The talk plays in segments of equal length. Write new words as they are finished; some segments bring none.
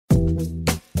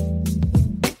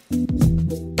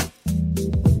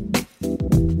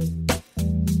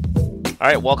All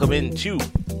right, welcome into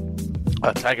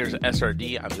Tigers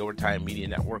SRD on the Overtime Media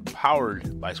Network,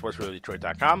 powered by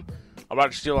SportsRadioDetroit.com. I'm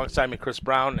Roger Steele alongside me, Chris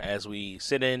Brown, as we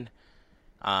sit in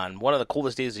on one of the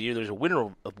coldest days of the year. There's a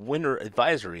winter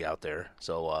advisory out there,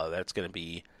 so that's going to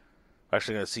be we're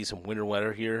actually going to see some winter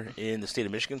weather here in the state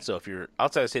of Michigan. So if you're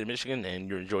outside the state of Michigan and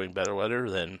you're enjoying better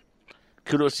weather, then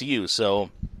kudos to you.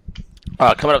 So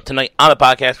coming up tonight on the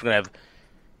podcast, we're going to have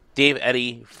Dave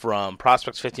Eddy from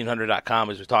Prospects1500.com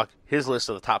as we talk his list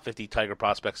of the top 50 Tiger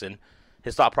prospects and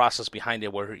his thought process behind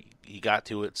it, where he got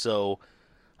to it. So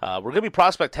we're going to be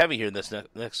prospect heavy here in this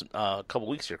next couple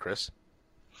weeks here, Chris.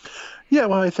 Yeah,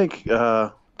 well, I think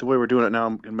the way we're doing it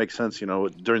now it makes sense. You know,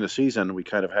 during the season, we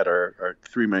kind of had our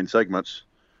three main segments,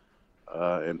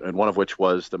 and one of which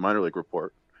was the minor league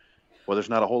report. Well, there's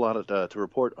not a whole lot to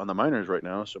report on the minors right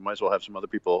now, so might as well have some other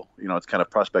people. You know, it's kind of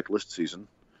prospect list season.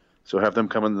 So have them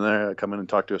come in and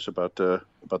talk to us about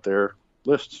their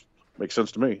lists. Makes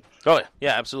sense to me. Oh,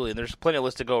 yeah, absolutely. And there's plenty of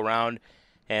lists to go around.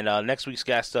 And next week's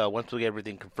guest, once we get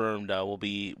everything confirmed, we'll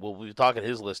be talking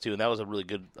his list too. And that was a really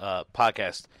good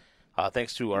podcast.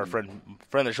 Thanks to our friend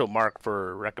of the show, Mark,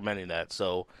 for recommending that.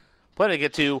 So plenty to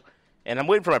get to. And I'm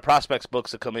waiting for my prospects books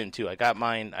to come in too. I got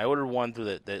mine. I ordered one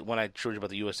through the one I showed you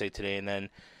about the USA Today, and then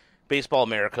Baseball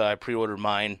America. I pre-ordered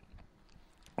mine.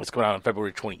 It's coming out on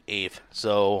February 28th.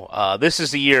 So this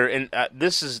is the year, and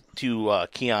this is to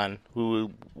Keon,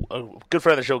 who a good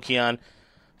friend of the show, Keon,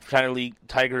 minor league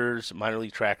Tigers, minor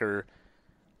league tracker.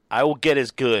 I will get as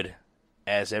good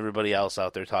as everybody else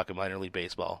out there talking minor league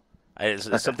baseball.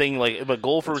 It's something like a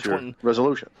goal for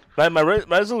resolution. My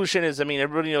resolution is, I mean,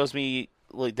 everybody knows me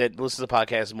like that listens to the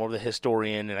podcast is more of the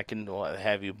historian, and I can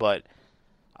have you, but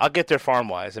I'll get there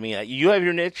farm-wise. I mean, you have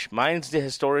your niche. Mine's the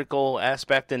historical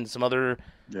aspect and some other.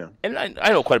 Yeah. And I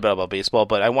know quite a bit about baseball,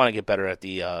 but I want to get better at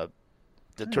the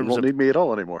terms. You won't need me at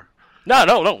all anymore. No,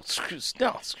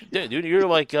 dude. You're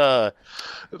like. No,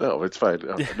 it's fine.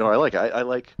 No, I like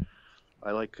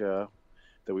that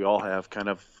we all have kind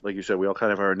of, like you said, we all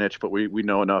kind of have our niche, but we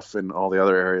know enough in all the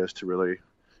other areas to really,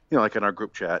 like in our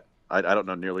group chat. I don't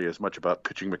know nearly as much about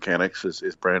pitching mechanics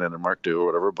as Brandon and Mark do or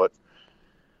whatever, but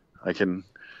I can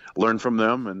learn from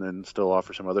them and then still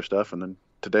offer some other stuff. And then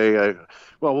today,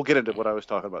 we'll get into what I was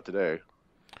talking about today.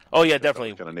 Oh yeah,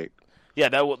 definitely. Kind of neat. Yeah,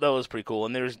 that was pretty cool.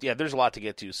 And there's a lot to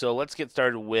get to. So let's get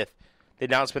started with the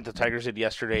announcement the Tigers did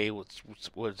yesterday, which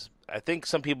was I think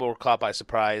some people were caught by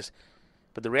surprise,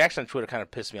 but the reaction on Twitter kind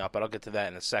of pissed me off. But I'll get to that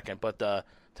in a second. But the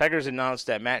Tigers announced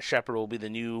that Matt Shepard will be the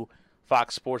new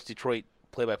Fox Sports Detroit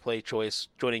play-by-play choice,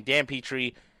 joining Dan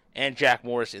Petrie and Jack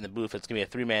Morris in the booth. It's going to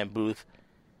be a 3-man booth.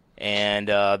 And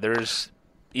there's,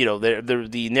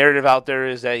 the narrative out there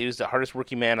is that he was the hardest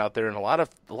working man out there, and a lot of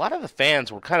the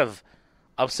fans were kind of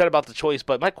upset about the choice.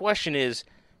 But my question is,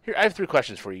 here I have 3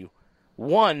 questions for you.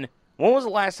 One, when was the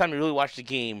last time you really watched a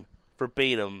game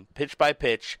verbatim, pitch by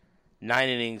pitch, 9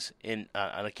 innings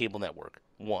on a cable network?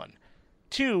 1.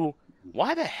 2,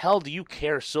 why the hell do you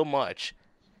care so much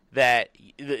that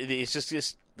it's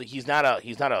just he's not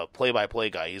a play-by-play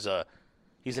guy. He's an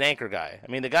anchor guy.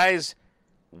 I mean, the guy's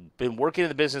been working in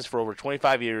the business for over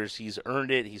 25 years. He's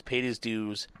earned it. He's paid his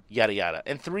dues, yada, yada.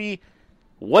 And 3,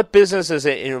 what business is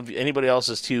it anybody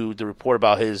else's to report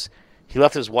about he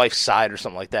left his wife's side or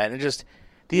something like that? And just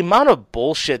the amount of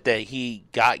bullshit that he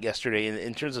got yesterday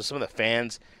in terms of some of the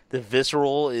fans, the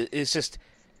visceral, is just,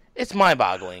 it's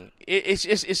mind-boggling. It's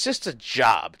just a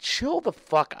job. Chill the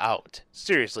fuck out.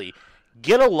 Seriously.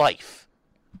 Get a life.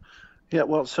 Yeah,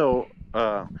 well, so,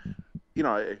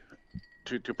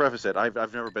 to preface it,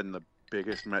 I've never been the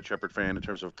biggest Matt Shepard fan in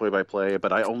terms of play-by-play,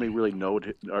 but I only really knew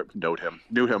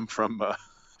him from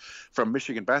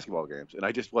Michigan basketball games, and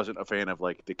I just wasn't a fan of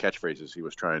like the catchphrases he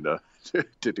was trying to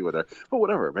do with there. But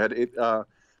whatever, man.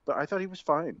 But I thought he was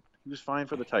fine. He was fine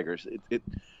for the Tigers.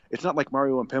 It's not like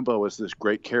Mario Impemba was this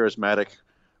great charismatic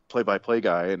play-by-play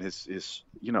guy, and his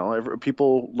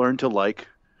people learn to like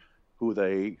who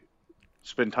they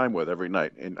spend time with every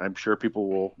night, and I'm sure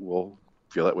people will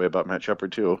feel that way about Matt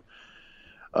Shepard too.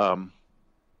 The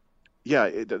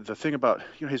thing about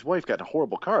his wife got in a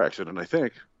horrible car accident, I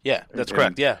think. Yeah, that's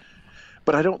correct. Yeah,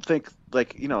 but I don't think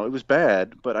it was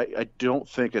bad, but I don't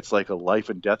think it's like a life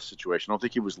and death situation. I don't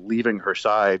think he was leaving her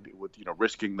side with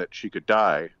risking that she could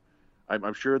die.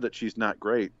 I'm sure that she's not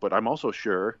great, but I'm also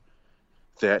sure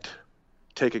that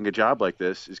taking a job like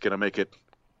this is going to make it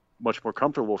much more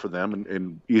comfortable for them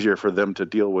and easier for them to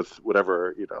deal with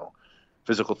whatever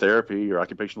physical therapy or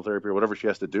occupational therapy or whatever she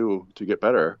has to do to get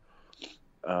better.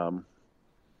 Find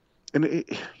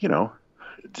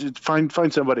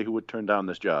somebody who would turn down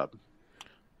this job.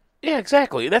 Yeah,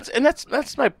 exactly. That's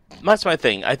my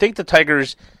thing. I think the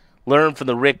Tigers learn from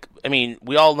the Rick. I mean,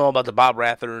 we all know about the Bob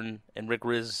Rather and Rick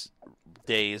Riz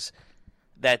days.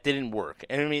 That didn't work.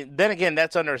 And I mean, then again,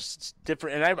 that's under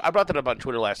different. And I brought that up on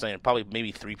Twitter last night, and probably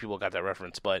maybe 3 people got that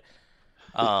reference. But,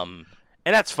 and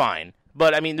that's fine.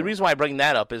 But I mean, the reason why I bring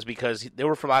that up is because they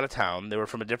were from out of town, they were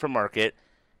from a different market,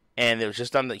 and it was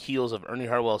just on the heels of Ernie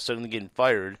Harwell suddenly getting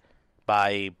fired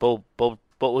by Bo.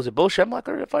 Was it Bo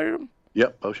Schembechler that fired him?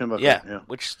 Yep, Bo Schembechler. Yeah,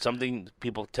 which something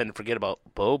people tend to forget about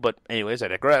Bo. But anyways, I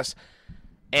digress.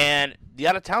 And the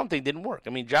out of town thing didn't work. I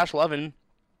mean, Josh Levin.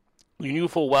 You knew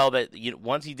full well that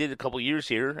once he did a couple years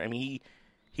here, I mean,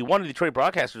 he won the Detroit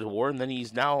Broadcasters Award, and then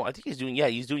he's now, I think he's doing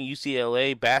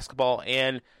UCLA basketball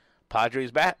and Padres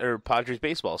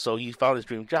baseball. So he found his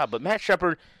dream job. But Matt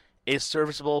Shepard is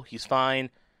serviceable. He's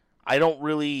fine. I don't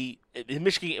really in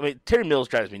Michigan. I mean, Terry Mills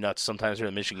drives me nuts sometimes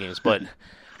during the Michigan games, but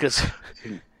because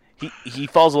he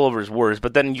falls all over his words.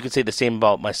 But then you could say the same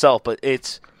about myself. But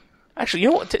it's actually, you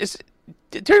know what?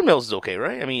 Terry Mills is okay,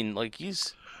 right? I mean, like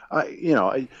he's.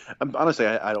 Honestly,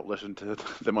 I don't listen to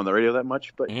them on the radio that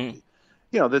much, but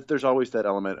there's always that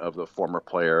element of the former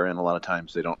player, and a lot of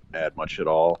times they don't add much at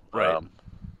all. Right.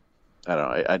 I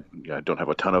don't know. I don't have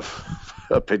a ton of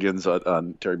opinions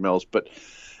on Terry Mills, but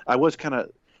I was kind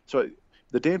of so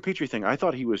the Dan Petrie thing. I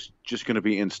thought he was just going to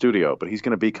be in studio, but he's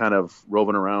going to be kind of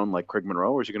roving around like Craig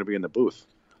Monroe, or is he going to be in the booth?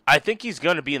 I think he's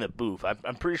going to be in the booth.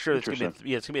 I'm pretty sure it's going to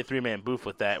be it's going to be a 3-man booth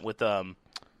with that with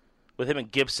him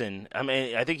and Gibson. I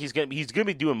mean, I think he's gonna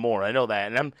be doing more. I know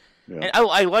that, and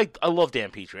I love Dan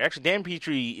Petrie. Actually, Dan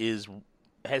Petrie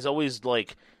has always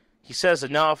he says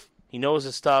enough. He knows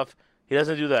his stuff. He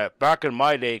doesn't do that back in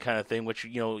my day kind of thing, which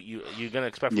you're gonna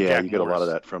expect from Jack Morris. Yeah, you get a lot of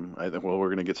that from. We're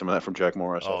gonna get some of that from Jack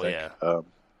Morris. Oh, I think.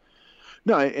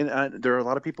 No, and there are a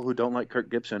lot of people who don't like Kirk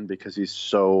Gibson because he's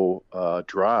so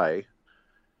dry.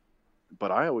 But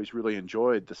I always really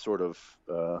enjoyed the sort of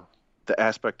the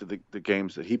aspect of the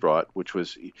games that he brought, which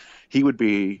was he would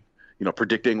be,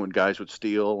 predicting when guys would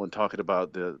steal and talking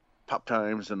about the pop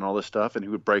times and all this stuff, and he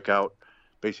would break out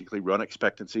basically run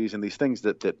expectancies and these things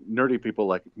that nerdy people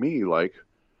like me like,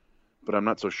 but I'm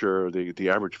not so sure the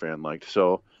average fan liked.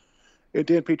 So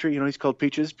Dan Petrie, he's called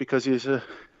Peaches because he's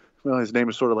his name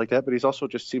is sort of like that, but he's also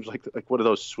just seems like one of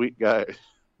those sweet guys.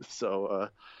 So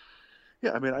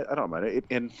I mean, I don't mind it,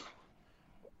 and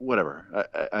whatever.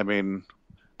 I mean,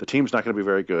 the team's not going to be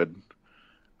very good.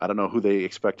 I don't know who they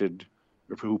expected,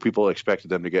 or who people expected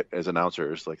them to get as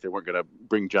announcers. Like they weren't going to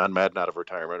bring John Madden out of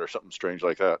retirement or something strange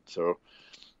like that. So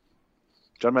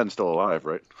John Madden's still alive,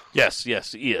 right? Yes, he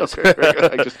is.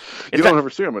 Okay. You don't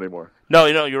ever see him anymore. No,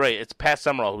 you're right. It's Pat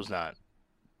Summerall who's not.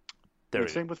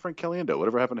 Same with Frank Caliendo.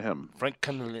 Whatever happened to him? Frank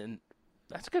Caliendo.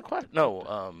 That's a good question.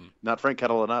 No, not Frank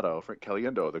Catalanato. Frank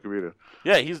Caliendo, the comedian.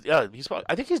 Yeah, he's. I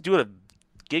think he's doing a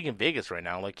gig in Vegas right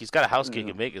now. Like he's got a house gig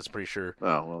in Vegas, pretty sure.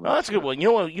 Oh well, that's a good one.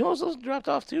 You know what dropped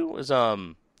off too is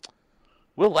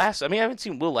Will Lasso. I mean, I haven't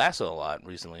seen Will Lasso a lot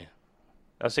recently.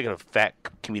 I was thinking of fat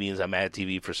comedians on Mad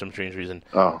TV for some strange reason.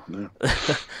 Oh, yeah.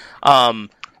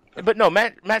 But no,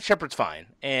 Matt Shepard's fine.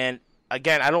 And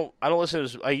again, I don't listen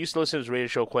to I used to listen to his radio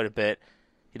show quite a bit.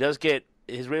 He does get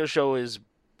his radio show is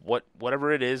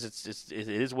whatever it is. It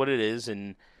is what it is,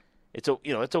 and it's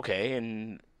okay.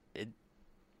 And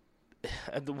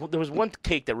there was one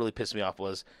take that really pissed me off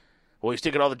was, well, he's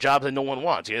taking all the jobs that no one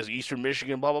wants. He has Eastern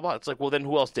Michigan, blah blah blah. It's like, well, then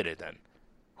who else did it then?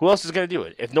 Who else is going to do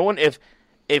it? If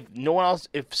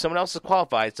someone else is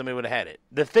qualified, somebody would have had it.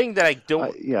 The thing that I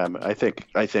don't, I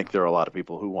think there are a lot of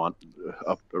people who want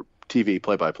a TV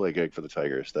play-by-play gig for the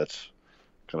Tigers. That's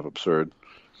kind of absurd.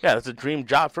 Yeah, that's a dream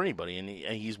job for anybody, and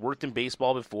he's worked in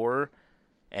baseball before,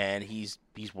 and he's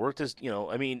worked as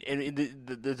I mean, and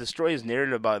the story is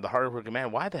narrated about the hardworking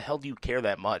man. Why the hell do you care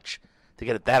that much to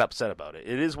get that upset about it?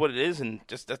 It is what it is, and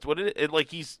just that's what it is.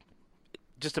 He's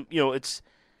just it's.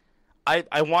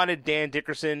 I wanted Dan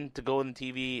Dickerson to go on the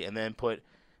TV and then put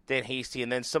Dan Hasty,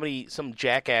 and then some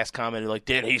jackass commented like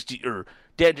Dan Hasty or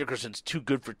Dan Dickerson's too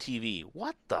good for TV.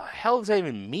 What the hell does that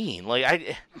even mean?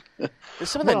 Like there's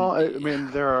some of that. Well, I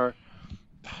mean, there are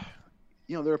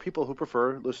people who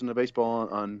prefer listening to baseball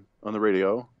on the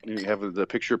radio. You have the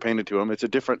picture painted to them. It's a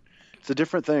different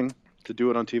thing to do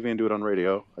it on TV and do it on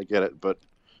radio. I get it, but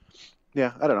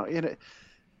yeah, I don't know.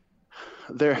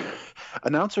 They're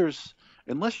announcers.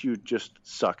 Unless you just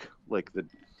suck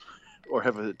or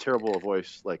have a terrible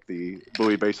voice like the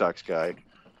Bowie Bay Sox guy,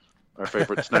 our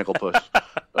favorite Snagglepuss.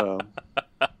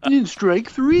 In strike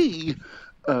three,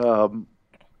 announcers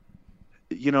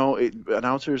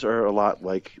are a lot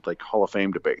like Hall of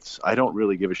Fame debates. I don't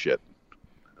really give a shit.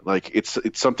 Like it's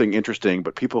something interesting,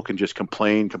 but people can just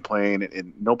complain,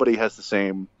 and nobody has the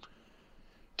same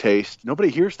taste. Nobody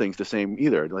hears things the same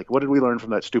either. Like, what did we learn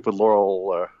from that stupid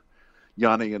Laurel,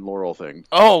 Yanni and Laurel thing?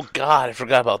 Oh God, I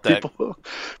forgot about that.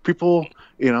 People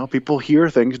hear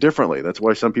things differently. That's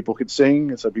why some people can sing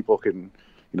and some people can,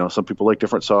 some people like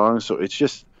different songs. So it's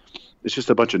just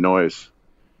a bunch of noise.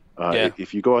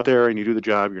 If you go out there and you do the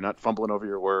job, you're not fumbling over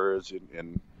your words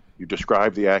and you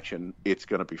describe the action, it's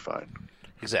going to be fine.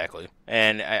 Exactly.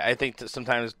 And I think that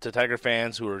sometimes to Tiger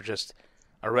fans who are just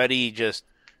already just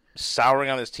souring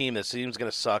on this team that seems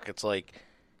going to suck, it's like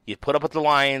you put up with the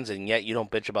Lions and yet you don't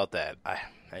bitch about that.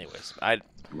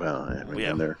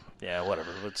 Whatever.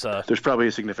 There's probably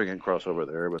a significant crossover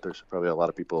there, but there's probably a lot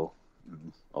of people who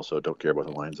also don't care about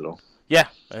the Lions at all. Yeah,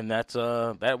 and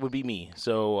that would be me.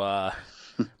 So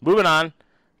moving on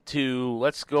to,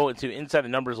 let's go into inside the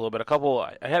numbers a little bit.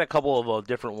 I had a couple of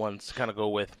different ones to kind of go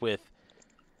with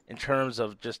in terms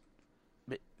of just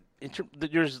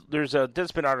there's a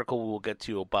Deadspin article we'll get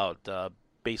to about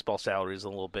baseball salaries a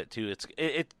little bit too.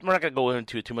 We're not gonna go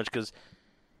into it too much because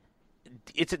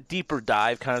it's a deeper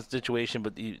dive kind of situation,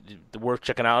 but the worth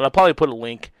checking out. And I'll probably put a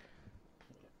link,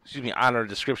 on our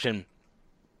description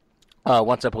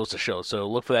once I post the show. So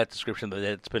look for that description of the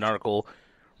Deadspin article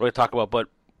we're going to talk about. But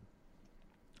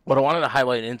what I wanted to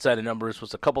highlight inside the numbers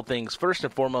was a couple things. First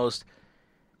and foremost,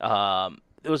 there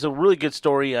was a really good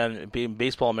story on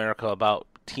Baseball America about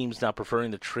teams now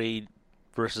preferring the trade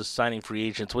versus signing free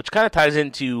agents, which kind of ties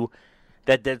into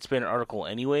that Deadspin article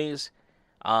anyways.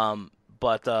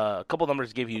 But a couple numbers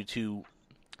to give you to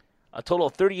a total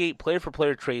of 38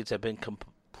 player-for-player trades have been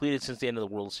completed since the end of the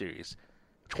World Series.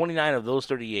 29 of those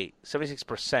 38,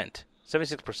 76%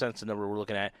 is the number we're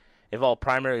looking at, involve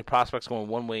primary prospects going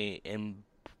one way and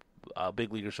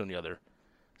big leaguers going the other.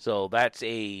 So that's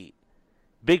a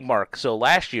big mark. So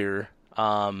last year,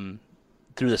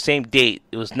 through the same date,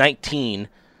 it was 19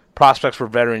 prospects for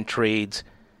veteran trades,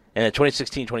 and the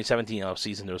 2016-2017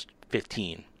 offseason there was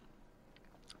 15.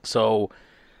 So,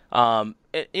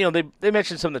 they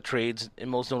mentioned some of the trades, and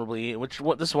most notably,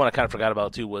 this is one I kind of forgot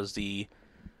about too, was the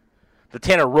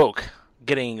Tanner Roque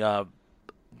getting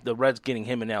the Reds getting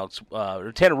him announced.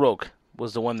 Or Tanner Roque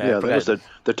was the one that that was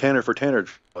the Tanner for Tanner,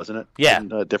 wasn't it? Yeah,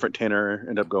 and a different Tanner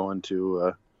ended up going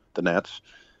to the Nats.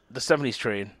 The '70s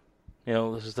trade. It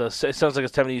sounds like a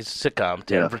 '70s sitcom,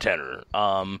 Tanner for Tanner.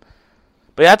 But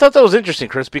yeah, I thought that was interesting,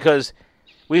 Chris, because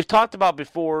we've talked about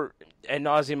before ad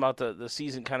nauseum about the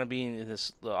season kind of being in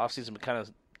this, the offseason kind of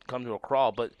come to a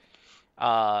crawl, but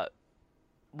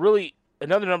really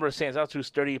another number that stands out to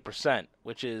is 38%,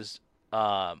 which is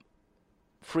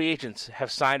free agents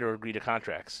have signed or agreed to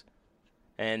contracts.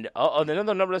 And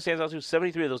another number that stands out to is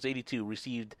 73 of those 82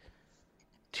 received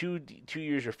 2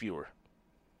 years or fewer.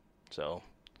 So,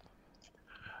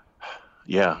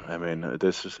 yeah, I mean,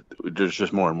 there's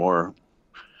just more and more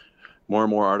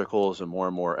articles and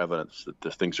more evidence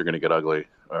that things are going to get ugly,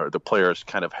 or the players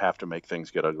kind of have to make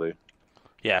things get ugly.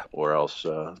 Yeah. Or else,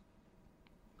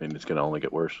 it's going to only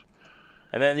get worse.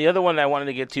 And then the other one I wanted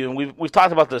to get to, and we've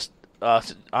talked about this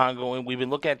ongoing. We've been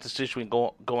looking at the situation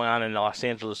going on in Los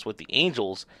Angeles with the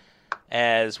Angels,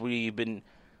 as we've been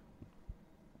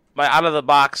out of the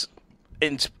box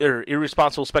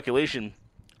irresponsible speculation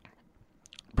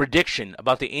prediction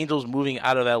about the Angels moving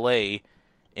out of LA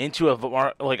into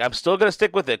I'm still going to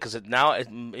stick with it because it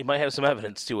might have some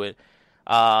evidence to it.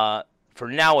 For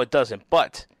now, it doesn't.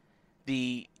 But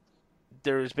they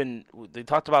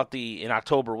talked about in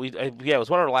October. It was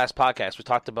one of our last podcasts. We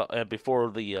talked about before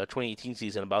the 2018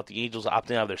 season about the Angels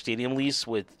opting out of their stadium lease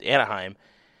with Anaheim,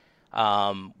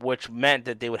 which meant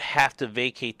that they would have to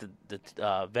vacate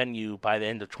the venue by the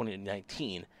end of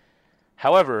 2019.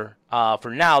 However,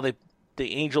 for now, the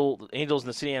Angels and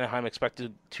the city of Anaheim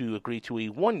expected to agree to a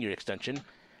 1-year extension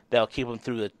that'll keep them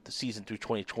through the season through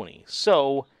 2020.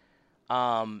 So,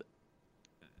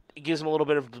 it gives them a little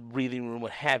bit of breathing room,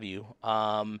 what have you.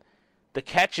 The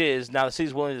catch is, now the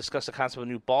city's willing to discuss the concept of a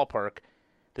new ballpark.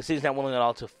 The city's not willing at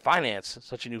all to finance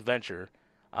such a new venture,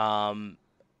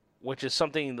 which is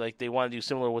something like they want to do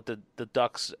similar what the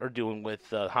Ducks are doing with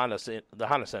the Honda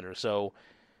Center. So,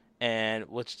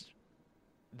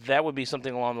 that would be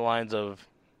something along the lines of,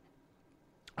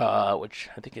 which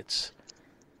I think it's.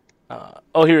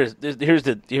 Here's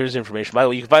information. By the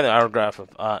way, you can find the autograph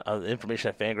of information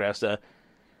at Fangraphs.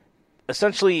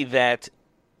 Essentially, that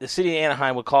the city of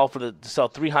Anaheim would call to sell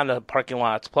 3 Honda parking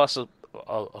lots plus a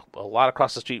lot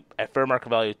across the street at fair market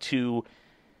value to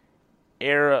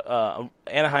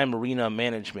Anaheim Marina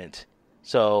Management.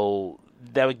 So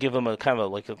that would give them a kind of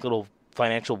a little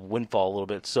financial windfall a little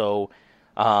bit. So,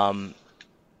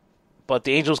 but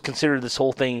the Angels consider this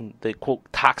whole thing the quote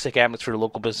toxic atmosphere to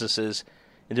local businesses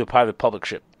into a private public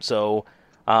ship. So,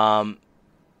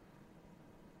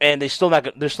 and they're still not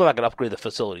going to upgrade the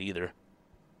facility either.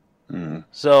 Mm.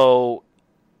 So,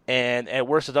 and at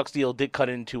worst, the Ducks deal did cut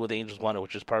into what the Angels wanted,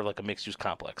 which is part of like a mixed use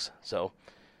complex. So,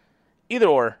 either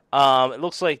or, it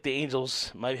looks like the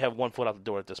Angels might have one foot out the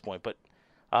door at this point, but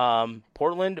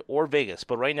Portland or Vegas.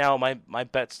 But right now, my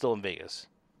bet's still in Vegas.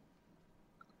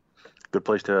 Good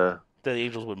place to The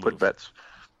Angels would put move. bets.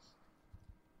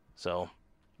 So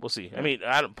we'll see. I mean,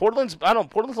 Portland's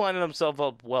lining himself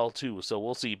up well too. So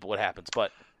we'll see what happens.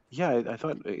 But Yeah, I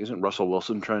thought, isn't Russell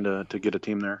Wilson trying to get a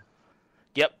team there?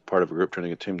 yep, Part of a group trying to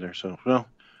get a team there. So, well,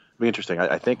 it'll be interesting.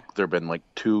 I think there have been like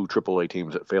 2 AAA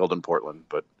teams that failed in Portland,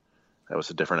 but that was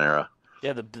a different era.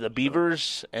 yeah, the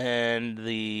Beavers and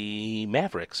the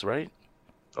Mavericks, right?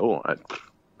 Oh,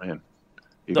 man,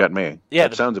 you got me. Yeah,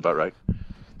 that sounds about right.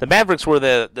 The Mavericks were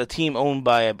the team owned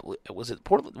by, was it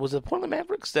Portland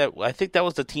Mavericks? That I think that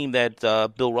was the team that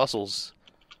Bill Russell's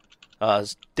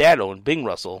dad owned, Bing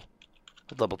Russell.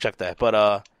 I'll double check that,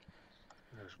 but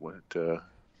There's what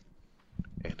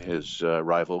and his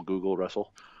rival Google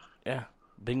Russell. yeah,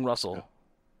 Bing Russell.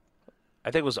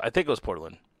 I think it was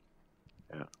Portland.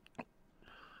 Yeah.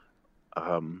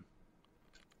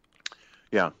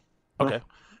 Yeah. Okay. Well,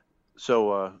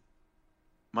 so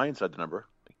my inside the number.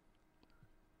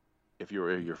 If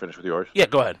you're finished with yours. Yeah,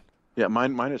 go ahead. Yeah,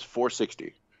 mine is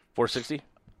 460. 460.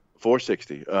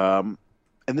 460. And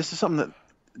this is something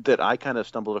that I kind of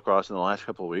stumbled across in the last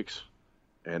couple of weeks,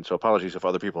 and so apologies if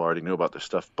other people already knew about this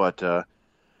stuff. But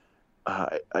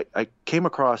I came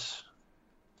across,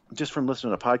 just from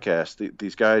listening to podcasts,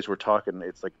 these guys were talking.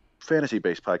 It's like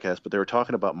fantasy-based podcast, but they were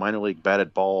talking about minor league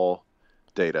batted ball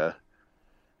data,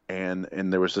 and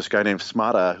there was this guy named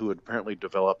Smada who had apparently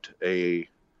developed a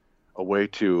way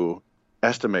to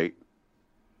estimate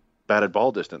batted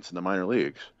ball distance in the minor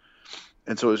leagues.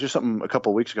 And so it was just something a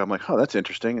couple of weeks ago. I'm like, oh, that's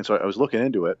interesting. And so I was looking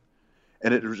into it,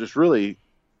 and it was just really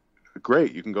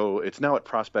great. You can go, it's now at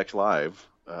Prospects Live.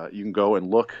 You can go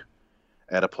and look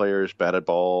at a player's batted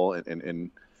ball and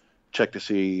check to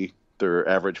see their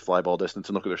average fly ball distance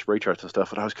and look at their spray charts and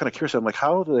stuff. And I was kind of curious. I'm like,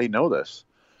 how do they know this?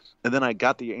 And then I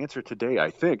got the answer today, I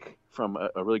think, from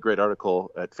a really great article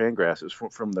at Fangraphs. It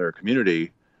was from their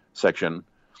community section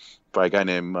by a guy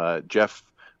named Jeff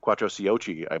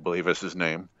Quattrociocci, I believe is his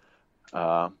name.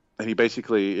 And he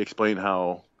basically explained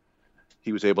how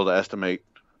he was able to estimate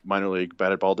minor league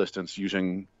batted ball distance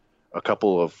using a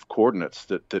couple of coordinates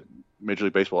that Major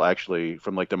League Baseball actually,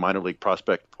 from like the minor league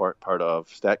prospect part of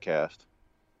StatCast,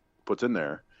 puts in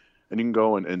there. And you can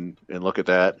go and look at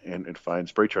that and find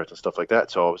spray charts and stuff like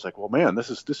that. So I was like, well, man, this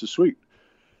is sweet.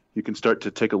 You can start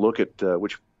to take a look at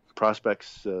which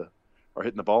prospects are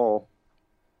hitting the ball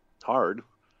hard,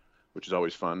 which is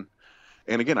always fun.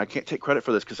 And again, I can't take credit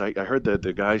for this because I heard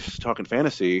the guys talking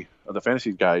fantasy, the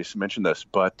fantasy guys mentioned this,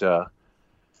 but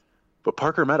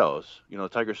Parker Meadows, the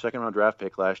Tigers' second-round draft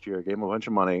pick last year, gave him a bunch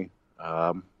of money.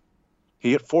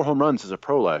 He hit 4 home runs as a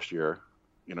pro last year,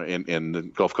 in the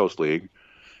Gulf Coast League,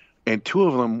 and 2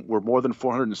 of them were more than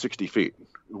 460 feet,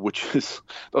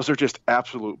 those are just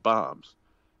absolute bombs.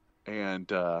 And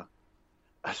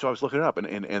so I was looking it up,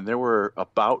 and there were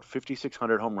about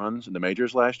 5,600 home runs in the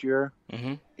majors last year,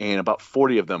 Mm-hmm. and about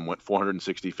 40 of them went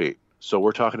 460 feet. So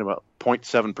we're talking about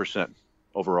 0.7%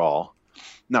 overall.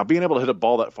 Now, being able to hit a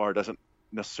ball that far doesn't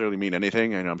necessarily mean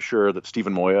anything, and I'm sure that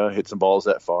Stephen Moya hit some balls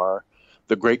that far.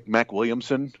 The great Mac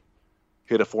Williamson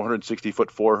hit a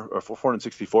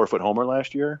 464-foot homer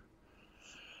last year.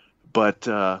 But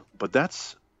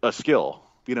that's a skill,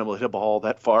 being able to hit a ball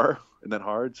that far and that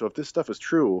hard. So if this stuff is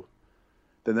true,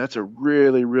 then that's a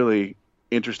really, really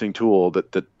interesting tool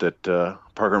that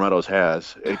Parker Meadows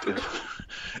has.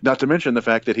 Not to mention the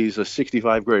fact that he's a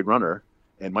 65 grade runner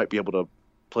and might be able to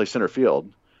play center field.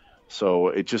 So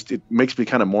it makes me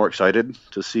kind of more excited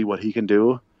to see what he can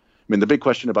do. I mean, the big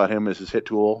question about him is his hit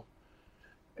tool.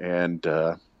 And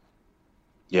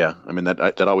yeah, I mean,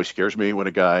 that always scares me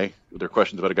when there are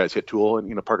questions about a guy's hit tool.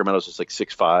 And, Parker Meadows is like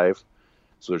 6'5",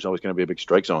 so there's always going to be a big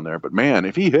strike zone there. But man,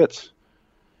 if he hits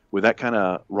with that kind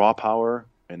of raw power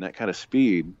and that kind of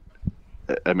speed,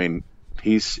 I mean,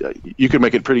 you could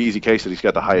make it a pretty easy case that he's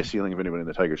got the highest ceiling of anyone in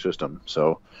the Tiger system.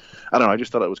 So I don't know. I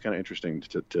just thought it was kind of interesting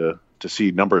to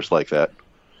see numbers like that.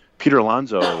 Peter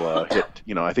Alonso hit,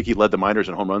 I think he led the minors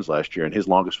in home runs last year, and his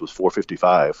longest was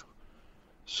 455.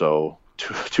 So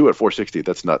two at 460,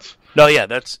 that's nuts. No, yeah,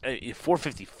 that's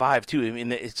 455 too. I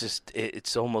mean,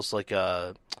 it's almost like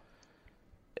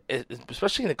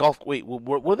especially in the golf. Wait,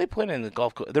 were they playing in the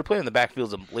golf? They're playing in the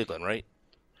backfields of Lakeland, right?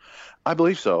 I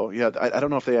believe so. Yeah, I don't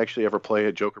know if they actually ever play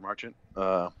at Joker Marchant,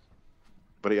 but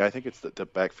I think it's the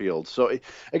backfield. So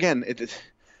again,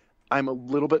 I'm a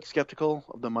little bit skeptical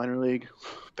of the minor league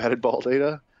batted ball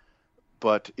data.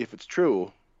 But if it's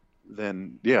true,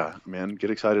 then yeah, man,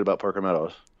 get excited about Parker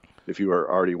Meadows if you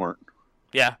already weren't.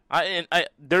 Yeah,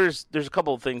 there's a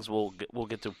couple of things we'll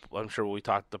get to. I'm sure when we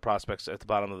talk the prospects at the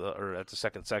bottom of or at the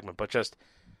second segment, but just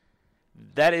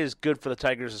that is good for the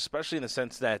Tigers, especially in the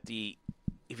sense that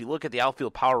if you look at the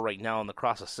outfield power right now in the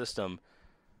Crossa system,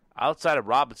 outside of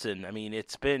Robinson, I mean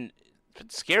it's been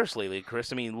scarce lately,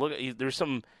 Chris. I mean look, there were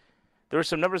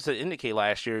some numbers that indicate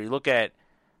last year. You look at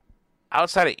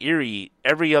outside of Erie,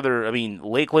 every other, I mean,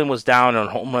 Lakeland was down on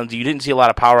home runs. You didn't see a lot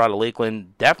of power out of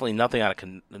Lakeland. Definitely nothing out of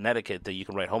Connecticut that you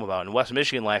can write home about. And West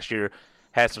Michigan last year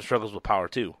had some struggles with power,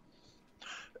 too.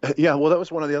 Yeah, well, that was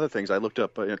one of the other things I looked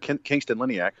up. Kingston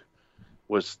Liniak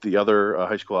was the other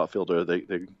high school outfielder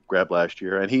they grabbed last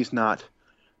year. And he's not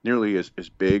nearly as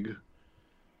big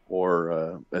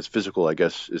or as physical, I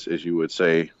guess, as you would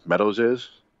say Meadows is.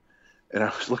 And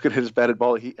I was looking at his batted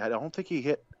ball. I don't think he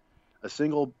hit a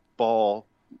single ball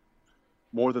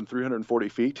more than 340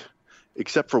 feet,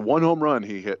 except for one home run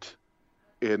he hit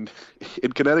in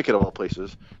Connecticut of all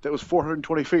places. That was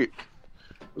 420 feet.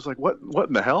 It was like, what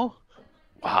in the hell?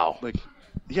 Wow. Like,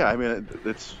 yeah, I mean,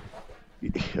 it's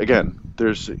again,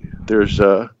 there's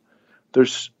a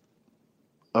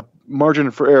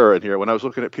margin for error in here. When I was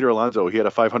looking at Peter Alonso, he had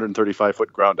a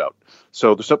 535-foot ground out.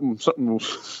 So there's something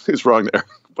is wrong there.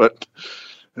 But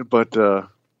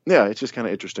yeah, it's just kind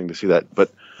of interesting to see that.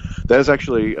 But that is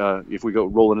actually, if we go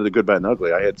roll into the good, bad, and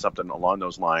ugly, I had something along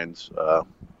those lines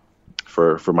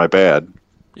for my bad.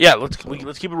 Yeah, let's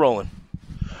keep it rolling.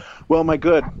 Well, my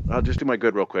good, I'll just do my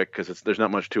good real quick because there's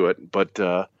not much to it. But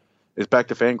it's back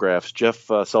to Fangraphs.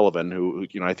 Jeff Sullivan, who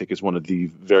I think is one of the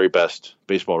very best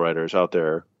baseball writers out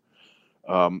there.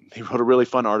 He wrote a really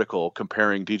fun article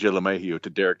comparing DJ LeMahieu to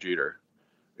Derek Jeter,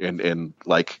 and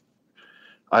like,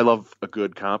 I love a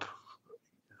good comp.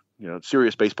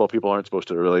 Serious baseball people aren't supposed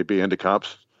to really be into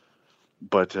comps,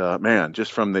 but man,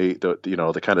 just from the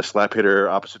kind of slap hitter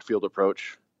opposite field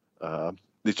approach,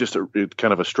 it's just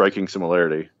kind of a striking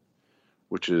similarity,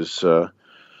 which is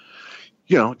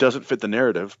doesn't fit the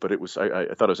narrative, but it was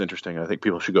I thought it was interesting. I think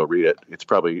people should go read it. It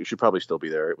should probably still be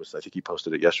there. I think he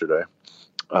posted it yesterday.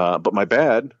 But my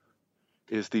bad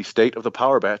is the state of the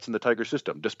power bats in the Tiger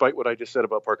system, despite what I just said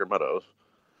about Parker Meadows.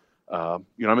 I'm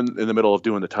in the middle of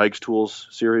doing the Tigers Tools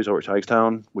series over at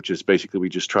Tigestown, which is basically we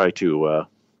just try to,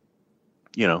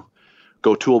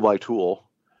 go tool by tool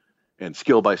and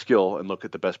skill by skill and look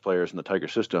at the best players in the Tiger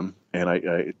system.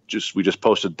 And we just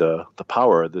posted the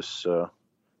power of this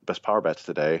best power bats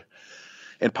today.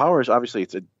 And power is obviously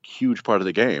it's a huge part of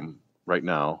the game right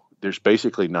now. There's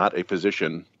basically not a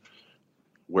position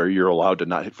where you're allowed to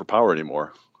not hit for power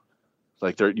anymore.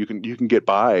 Like you can get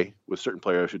by with certain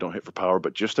players who don't hit for power,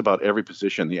 but just about every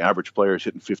position, the average player is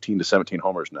hitting 15 to 17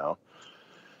 homers now.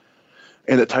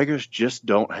 And the Tigers just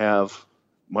don't have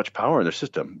much power in their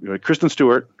system. Kristen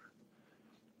Stewart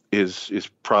is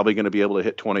probably going to be able to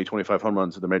hit 20, 25 home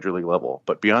runs at the major league level.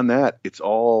 But beyond that, it's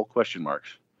all question marks.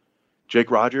 Jake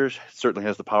Rogers certainly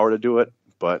has the power to do it,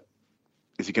 but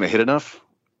is he going to hit enough?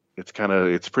 It's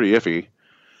pretty iffy.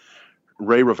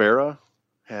 Ray Rivera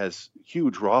has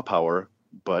huge raw power,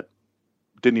 but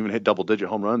didn't even hit double-digit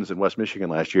home runs in West Michigan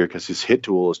last year because his hit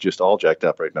tool is just all jacked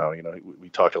up right now. We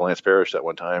talked to Lance Parrish that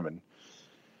one time, and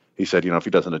he said, if he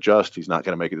doesn't adjust, he's not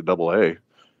going to make it to Double-A.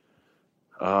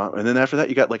 And then after that,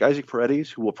 you got like Isaac Paredes,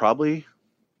 who will probably,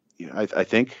 I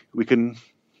think we can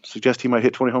suggest he might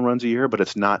hit 20 home runs a year, but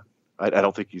it's not. I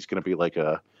don't think he's going to be like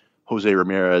a Jose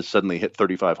Ramirez suddenly hit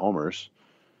 35 homers.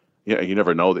 You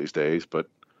never know these days, but.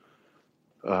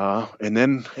 And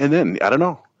then I don't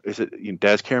know. Is it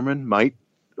Daz Cameron might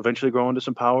eventually grow into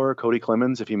some power? Cody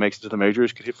Clemens, if he makes it to the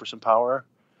majors, could hit for some power.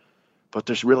 But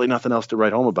there's really nothing else to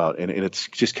write home about, and it's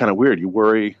just kind of weird. You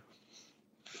worry,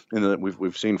 and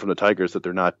we've seen from the Tigers that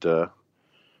they're not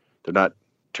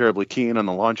terribly keen on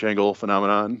the launch angle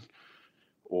phenomenon,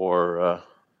 or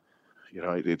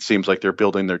it seems like they're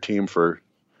building their team for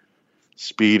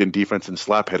speed and defense and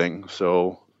slap hitting.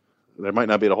 So. There might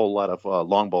not be a whole lot of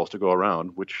long balls to go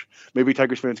around, which maybe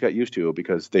Tigers fans got used to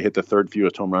because they hit the third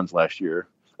fewest home runs last year,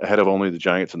 ahead of only the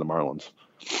Giants and the Marlins.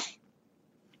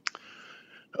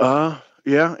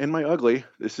 Yeah, and my ugly,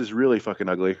 this is really fucking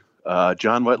ugly.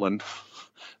 John Wetland,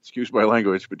 excuse my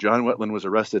language, but John Wetland was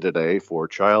arrested today for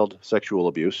child sexual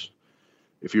abuse.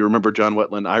 If you remember John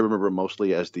Wetland, I remember him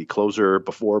mostly as the closer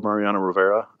before Mariano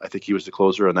Rivera. I think he was the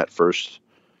closer on that first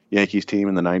Yankees team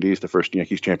in the 90s, the first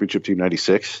Yankees championship team,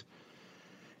 96.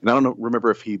 And I don't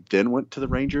remember if he then went to the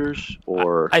Rangers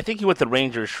or... I think he went to the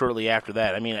Rangers shortly after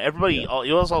that. I mean, everybody... Yeah.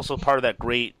 He was also part of that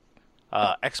great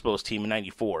Expos team in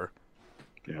 94.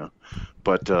 Yeah.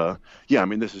 But, I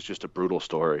mean, this is just a brutal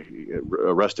story.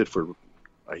 Arrested for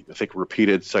I think,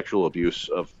 repeated sexual abuse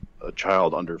of a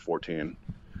child under 14.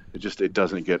 It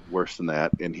doesn't get worse than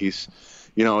that. And he's,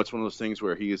 it's one of those things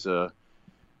where I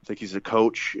think he's a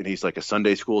coach and he's like a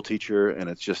Sunday school teacher. And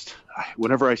it's just,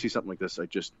 whenever I see something like this,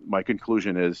 my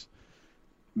conclusion is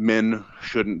men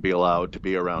shouldn't be allowed to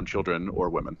be around children or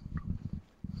women.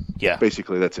 Yeah.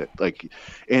 Basically, that's it. Like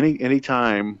any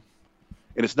time,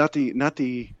 and it's not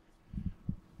the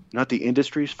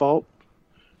industry's fault,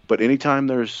 but anytime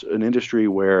there's an industry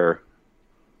where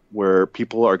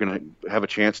people are going to have a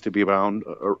chance to be around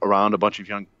a bunch of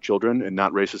young children and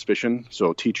not raise suspicion,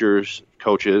 so teachers,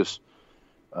 coaches,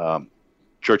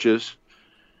 churches,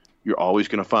 you're always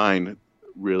going to find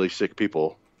really sick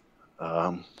people.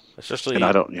 Especially, and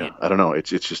I don't know.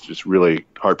 It's really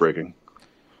heartbreaking.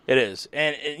 It is,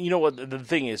 and you know what? The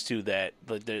thing is too that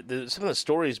some of the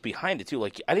stories behind it too.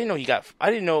 Like I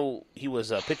didn't know he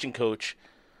was a pitching coach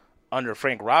under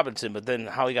Frank Robinson, but then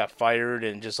how he got fired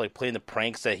and just like playing the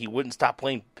pranks that he wouldn't stop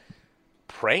playing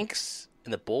pranks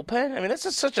in the bullpen. I mean, that's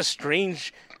just such a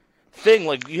strange thing.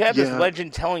 Like you have this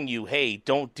legend telling you, "Hey,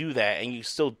 don't do that," and you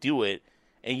still do it,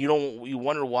 and you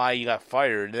wonder why you got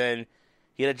fired. And then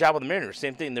he had a job with the Mariners,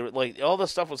 same thing. They were like all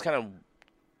this stuff was kind of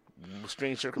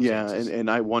strange circumstances. Yeah, and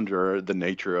I wonder the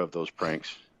nature of those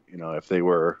pranks. If they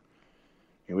were,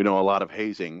 we know a lot of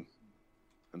hazing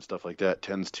and stuff like that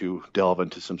tends to delve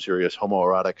into some serious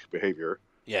homoerotic behavior.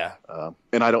 Yeah.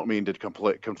 And I don't mean to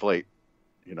conflate,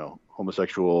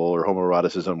 homosexual or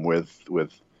homoeroticism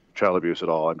with child abuse at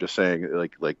all. I'm just saying,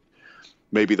 like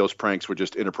maybe those pranks were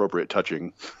just inappropriate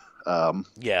touching.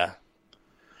 Yeah.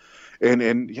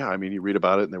 And yeah, I mean, you read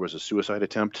about it, and there was a suicide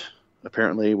attempt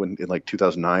apparently in like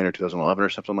 2009 or 2011 or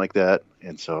something like that.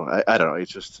 And so I don't know.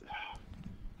 It's just,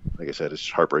 like I said, it's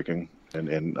heartbreaking,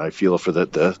 and I feel for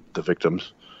the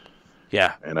victims.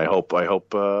 Yeah. And I hope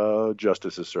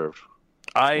justice is served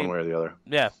one way or the other.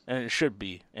 Yeah, and it should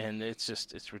be. And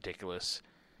it's ridiculous.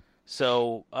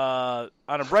 So on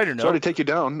a brighter note, sorry to take you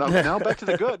down. Now back to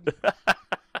the good.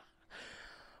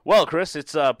 Well, Chris,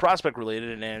 it's prospect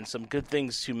related, and some good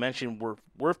things to mention were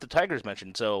worth the Tigers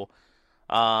mentioned. So,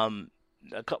 some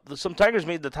Tigers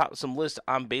made some lists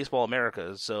on Baseball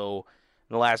America. So,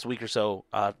 in the last week or so,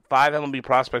 5 MLB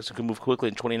prospects who can move quickly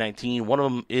in 2019. One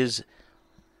of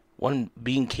them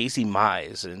being Casey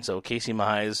Mize, and so Casey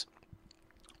Mize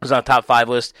was on the top 5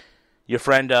 list. Your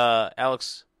friend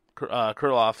Alex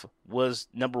Kurloff was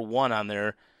number 1 on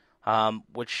there,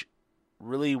 which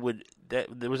really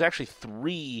there was actually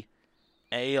 3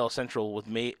 AL Central with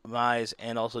Mize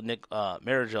and also Nick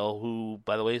Marigel, who,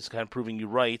 by the way, is kind of proving you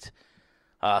right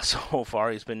so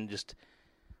far. He's been just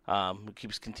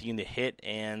keeps continuing to hit,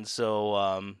 and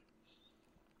so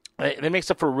that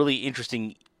makes up for a really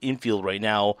interesting infield right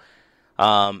now.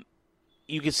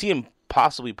 You can see him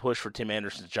possibly push for Tim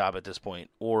Anderson's job at this point,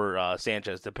 or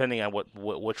Sanchez, depending on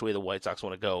which way the White Sox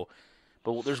want to go.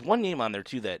 But there's one name on there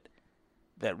too that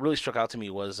really struck out to me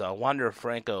was Wander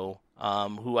Franco,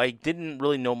 who I didn't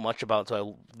really know much about,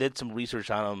 so I did some research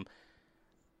on him.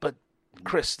 But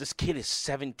Chris, this kid is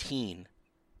 17.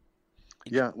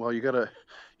 Yeah, well, you gotta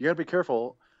be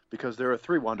careful because there are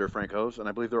 3 Wander Francos, and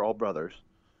I believe they're all brothers.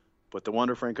 But the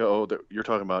Wander Franco that you're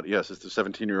talking about, yes, is the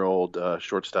 17-year-old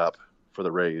shortstop for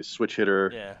the Rays, switch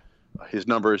hitter. Yeah. His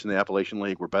numbers in the Appalachian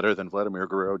League were better than Vladimir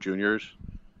Guerrero Jr.'s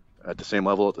at the same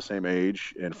level, at the same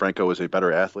age, and Franco is a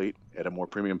better athlete at a more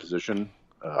premium position.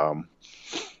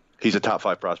 He's a top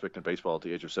 5 prospect in baseball at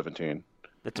the age of 17.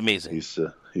 That's amazing.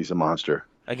 He's a monster.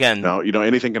 Again, now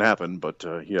anything can happen, but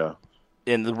yeah.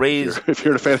 And the Rays, if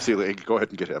you're in a fantasy league, go ahead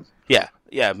and get him.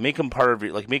 Yeah, make him part of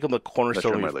your, make him the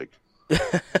cornerstone of my league.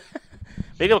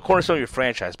 Make him a cornerstone of your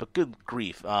franchise. But good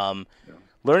grief,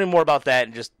 learning more about that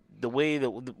and just the way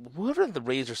that whoever the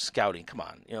Rays are scouting. Come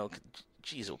on,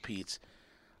 geez, oh Pete's.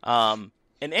 And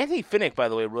Anthony Finnick, by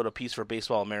the way, wrote a piece for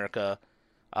Baseball America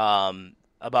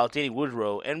about Danny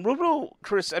Woodrow. And Woodrow,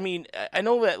 Chris, I mean, I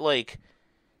know that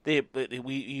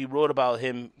he wrote about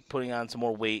him putting on some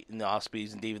more weight in the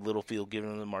Ospies and David Littlefield giving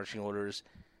him the marching orders.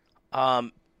 I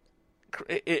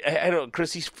don't know,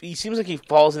 Chris. He seems like he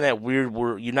falls in that weird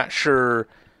where you're not sure,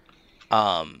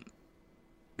 where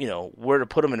to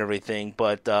put him and everything.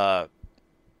 But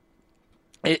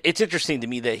it's interesting to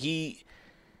me that he.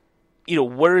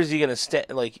 Where is he going to stay?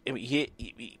 Like, I mean, he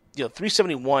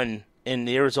 371 in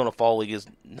the Arizona Fall League is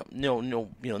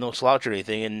no slouch or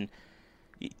anything. And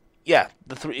yeah,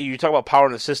 you talk about power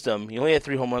in the system. He only had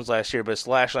 3 home runs last year, but his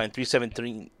slash line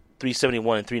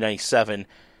 371 and 397.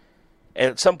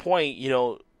 And at some point,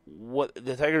 what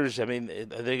the Tigers? I mean,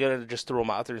 are they going to just throw him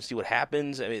out there and see what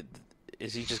happens? I mean,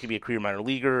 is he just going to be a career minor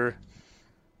leaguer?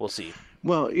 We'll see.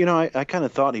 Well, I kind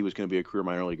of thought he was going to be a career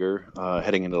minor leaguer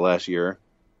heading into last year.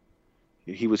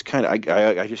 He was kind of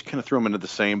I just kind of threw him into the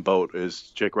same boat as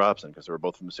Jake Robson because they were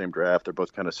both from the same draft. They're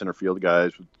both kind of center field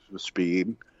guys with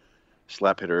speed,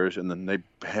 slap hitters, and then they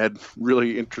had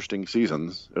really interesting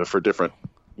seasons for different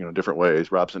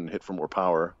ways. Robson hit for more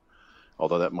power,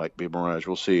 although that might be a mirage.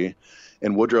 We'll see.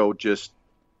 And Woodrow just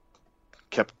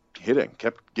kept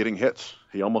kept getting hits.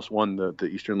 He almost won the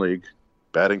Eastern League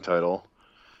batting title.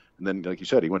 And then, like you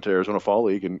said, he went to Arizona Fall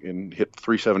League and hit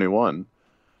 371.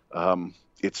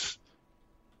 It's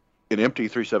an empty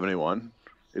 371.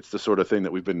 It's the sort of thing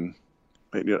that we've been,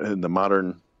 in the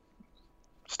modern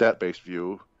stat-based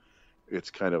view, it's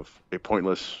kind of a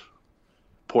pointless,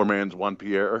 poor man's Juan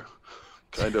Pierre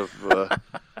kind of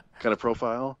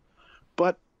profile.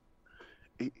 But,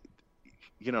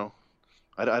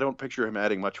 I don't picture him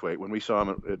adding much weight. When we saw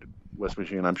him at West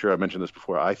Michigan, I'm sure I mentioned this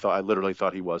before. I literally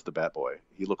thought he was the bat boy.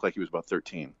 He looked like he was about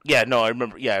 13. Yeah, no, I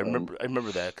remember. Yeah, I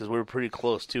remember that because we were pretty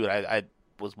close too, and I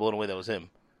was blown away that was him.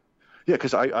 Yeah,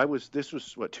 because I was. This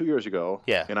was 2 years ago.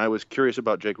 Yeah, and I was curious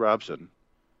about Jake Robson,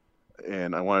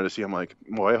 and I wanted to see. I'm like,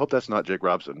 well, I hope that's not Jake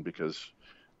Robson because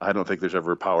I don't think there's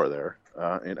ever power there.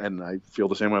 And I feel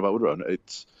the same way about Woodrow.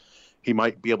 He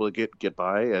might be able to get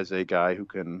by as a guy who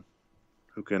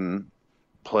can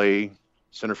play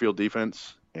center field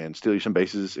defense and steal you some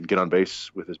bases and get on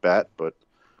base with his bat, but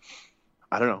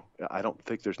I don't know. I don't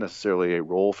think there's necessarily a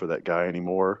role for that guy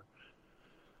anymore.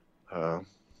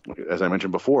 As I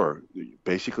mentioned before,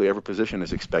 basically every position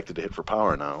is expected to hit for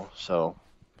power now. So,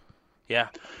 yeah,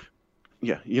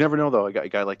 you never know though. A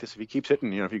guy like this, if he keeps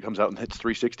hitting, if he comes out and hits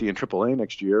 360 in AAA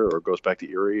next year, or goes back to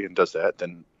Erie and does that,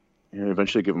 then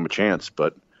eventually give him a chance.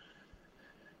 But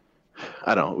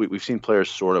I don't know. We've seen players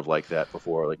sort of like that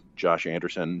before, like Josh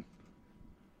Anderson,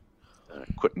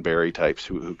 Quentin Berry types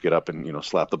who get up and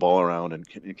slap the ball around and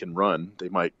can run. They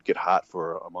might get hot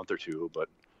for a month or two, but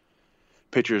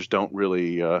pitchers don't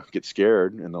really get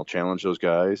scared, and they'll challenge those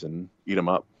guys and eat them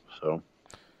up. So,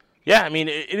 yeah, I mean,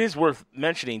 it is worth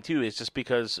mentioning too. It's just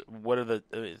because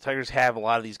the Tigers have a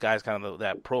lot of these guys kind of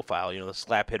that profile, the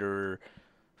slap hitter,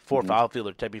 fourth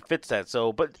outfielder type. He fits that.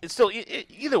 So, but it's still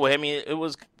either way. I mean, it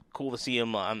was cool to see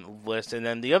him on the list. And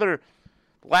then the other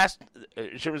last,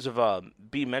 in terms of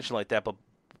being mentioned like that, but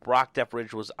Brock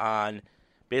Deferidge was on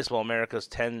Baseball America's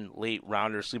 10 late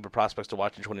rounder sleeper prospects to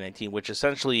watch in 2019, which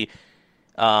essentially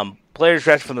players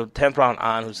drafted from the 10th round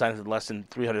on who signed for less than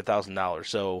 $300,000.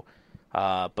 So,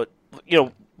 but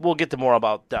we'll get to more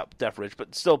about Deferidge,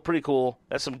 but still pretty cool.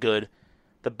 That's some good.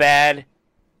 The bad,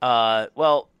 the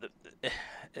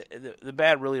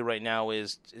bad really right now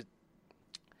is.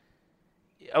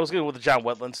 I was going with the John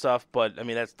Wetland stuff, but I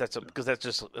mean that's because that's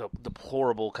just a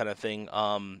deplorable kind of thing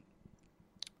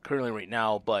currently right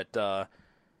now. But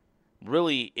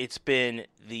really, it's been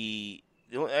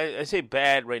I say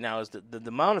bad right now is the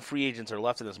amount of free agents are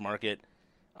left in this market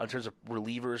in terms of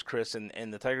relievers, Chris,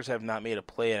 and the Tigers have not made a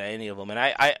play at any of them. And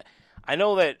I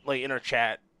know that like in our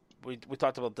chat we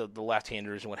talked about the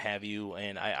left-handers and what have you,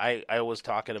 and I was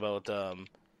talking about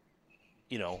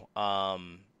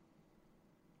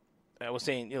I was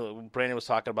saying, Brandon was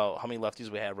talking about how many lefties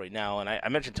we have right now, and I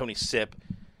mentioned Tony Sipp,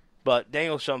 but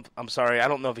Daniel Shump, I'm sorry, I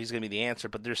don't know if he's going to be the answer,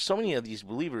 but there's so many of these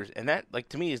relievers, and that, like,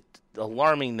 to me is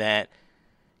alarming that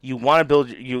you want to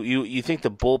build, you think the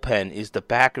bullpen is the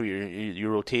back of your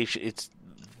rotation, it's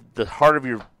the heart of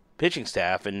your pitching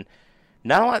staff, and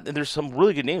not a lot, there's some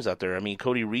really good names out there. I mean,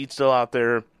 Cody Reed's still out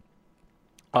there,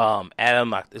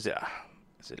 Adam, is it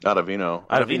Ottavino.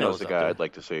 Ottavino's the guy there. I'd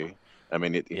like to see. I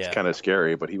mean, it's kind of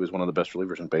scary, but he was one of the best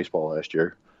relievers in baseball last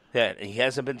year. Yeah, he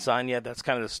hasn't been signed yet. That's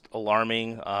kind of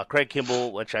alarming. Craig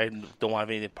Kimball, which I don't want to have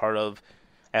anything part of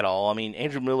at all. I mean,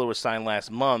 Andrew Miller was signed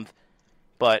last month,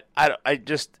 but I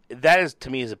just that is to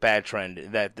me is a bad trend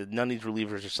that none of these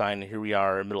relievers are signed. And here we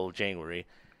are in the middle of January,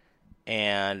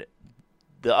 and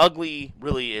the ugly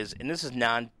really is, and this is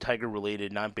non-Tiger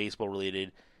related, non-baseball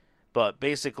related, but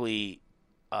basically.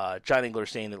 John Engler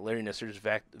saying that Larry Nasser's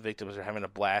victims are having a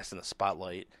blast in the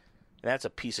spotlight. And that's a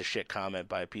piece of shit comment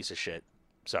by a piece of shit.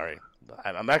 Sorry.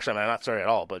 I'm not sorry at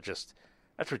all, but just,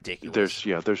 that's ridiculous.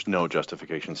 There's no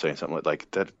justification saying something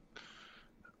like that.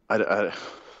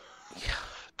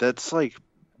 That's like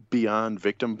beyond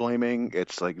victim blaming.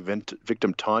 It's like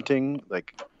victim taunting,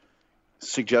 like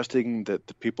suggesting that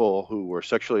the people who were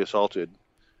sexually assaulted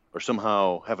are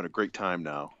somehow having a great time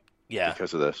now. Yeah.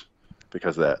 Because of this.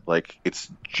 Because of that, like,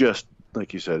 it's just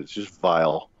like you said, it's just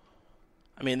vile.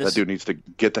 I mean, that dude needs to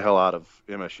get the hell out of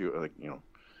MSU.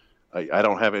 Like, I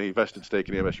don't have any vested stake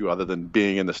in MSU other than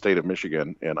being in the state of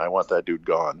Michigan, and I want that dude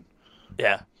gone.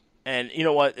 Yeah, and you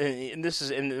know what? And this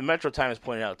is, and the Metro Times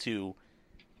pointed out too.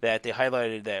 that they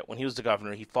highlighted that when he was the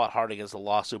governor, he fought hard against a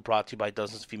lawsuit brought to you by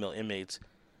dozens of female inmates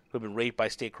who had been raped by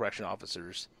state correction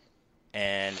officers.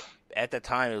 And at that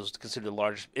time, it was considered the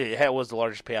largest. It was the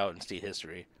largest payout in state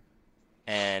history.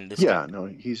 And he's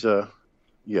a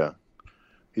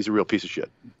real piece of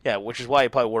shit. Yeah, which is why he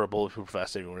probably wore a bulletproof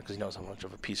vest everywhere, because he knows how much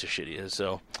of a piece of shit he is.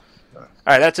 So, all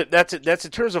right, that's it. That's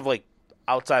in terms of like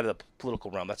outside of the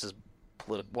political realm. That's as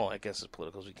political. Well, I guess as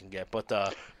political as we can get. But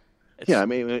I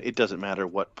mean, it doesn't matter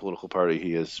what political party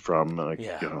he is from.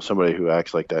 Somebody who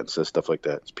acts like that and says stuff like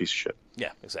that is a piece of shit.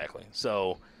 Yeah, exactly.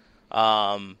 So,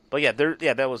 but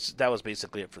that was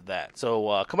basically it for that.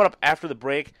 So coming up after the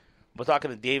break, we're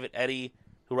talking to David Eddy,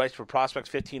 who writes for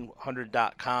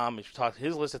Prospects1500.com. He's talking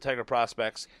his list of Tiger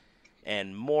prospects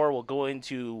and more. We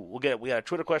got a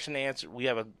Twitter question to answer. We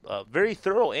have a very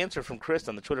thorough answer from Chris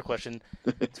on the Twitter question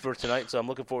for tonight, so I'm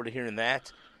looking forward to hearing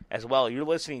that as well. You're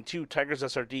listening to Tigers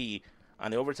SRD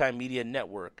on the Overtime Media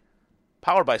Network,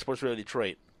 powered by Sports Radio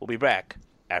Detroit. We'll be back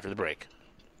after the break.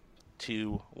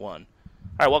 2-1. All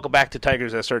right, welcome back to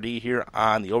Tigers SRD here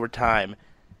on the Overtime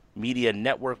Media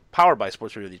Network, powered by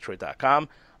SportsRadioDetroit.com.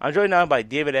 I'm joined now by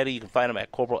David Eddy. You can find him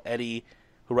at Corporal Eddy,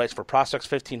 who writes for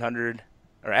Prospects1500,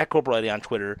 or at Corporal Eddy on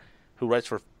Twitter, who writes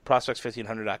for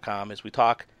Prospects1500.com, as we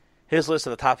talk his list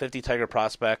of the top 50 Tiger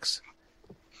prospects.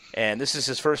 And this is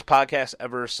his first podcast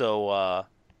ever, so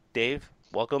Dave,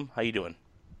 welcome. How you doing?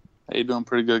 How you doing?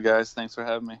 Pretty good, guys. Thanks for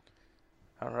having me.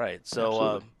 All right.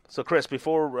 So Chris,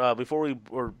 before we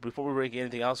break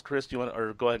anything else, Chris, do you want,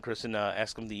 or go ahead, Chris, and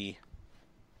ask him the.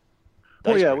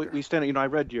 Well, yeah, we stand. I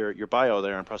read your bio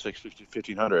there on Prospects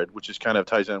 1500, which is kind of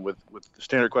ties in with the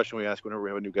standard question we ask whenever we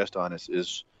have a new guest on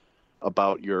is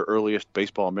about your earliest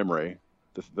baseball memory,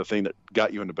 the thing that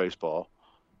got you into baseball.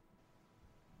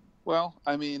 Well,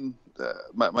 I mean,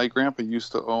 my grandpa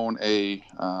used to own a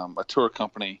tour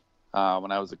company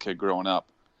when I was a kid growing up,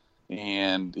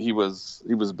 and he was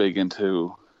big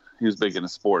into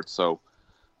sports. So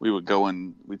we would go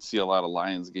and we'd see a lot of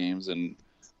Lions games, and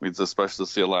we'd especially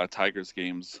see a lot of Tigers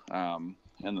games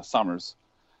in the summers.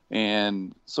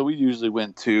 And so we usually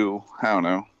went to, I don't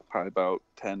know, probably about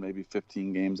 10, maybe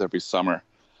 15 games every summer.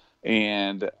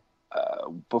 And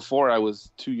before I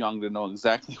was too young to know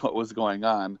exactly what was going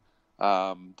on,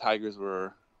 Tigers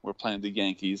were playing the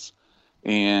Yankees.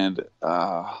 And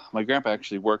my grandpa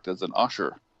actually worked as an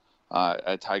usher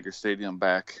at Tiger Stadium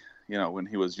back, when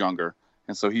he was younger.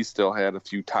 And so he still had a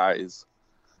few ties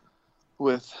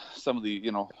with some of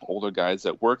the, older guys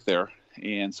that work there.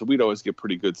 And so we'd always get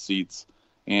pretty good seats.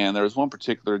 And there was one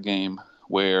particular game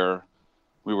where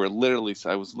I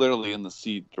was literally in the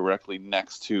seat directly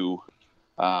next to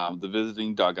the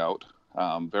visiting dugout,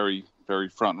 very, very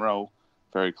front row,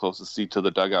 very closest seat to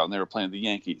the dugout, and they were playing the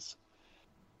Yankees.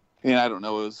 And I don't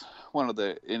know, it was one of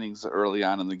the innings early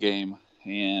on in the game,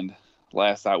 and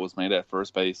last out was made at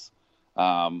first base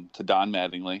to Don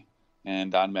Mattingly.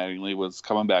 And Don Mattingly was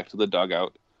coming back to the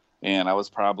dugout, and I was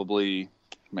probably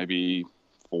maybe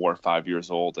 4 or 5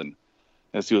 years old. And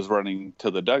as he was running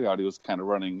to the dugout, he was kind of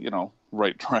running,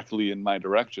 right directly in my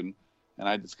direction. And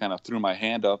I just kind of threw my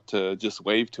hand up to just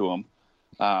wave to him,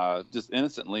 just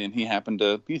innocently. And he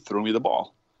threw me the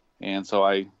ball. And so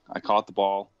I caught the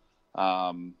ball.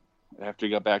 After he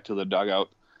got back to the dugout,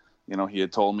 he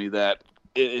had told me that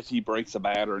if he breaks a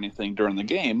bat or anything during the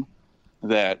game,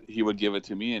 that he would give it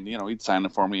to me, and he'd sign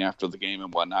it for me after the game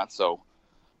and whatnot. So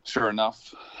sure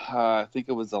enough, I think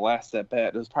it was the last at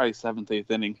bat. It was probably 7th, 8th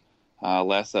inning,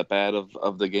 last at bat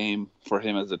of the game for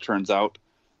him. As it turns out,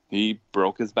 he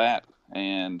broke his bat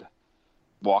and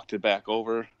walked it back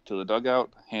over to the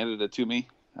dugout, handed it to me,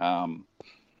 and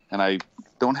I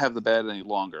don't have the bat any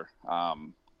longer,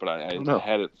 but I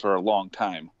had it for a long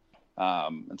time,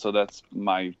 and so that's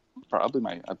probably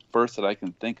my first that I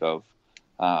can think of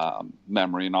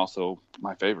memory, and also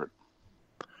my favorite.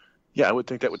 Yeah, I would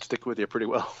think that would stick with you pretty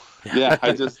well. Yeah,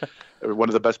 one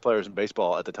of the best players in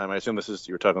baseball at the time. I assume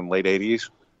you were talking late 80s.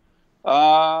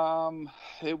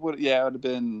 It would have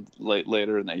been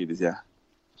later in the 80s. Yeah.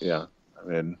 Yeah, I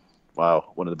mean,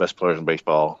 wow, one of the best players in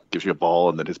baseball gives you a ball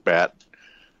and then his bat.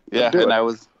 Yeah, and I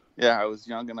was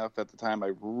young enough at the time.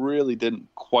 I really didn't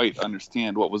quite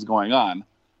understand what was going on.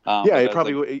 It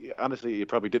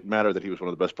probably didn't matter that he was one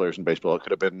of the best players in baseball. It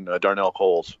could have been Darnell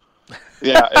Coles.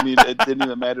 Yeah, I mean, it didn't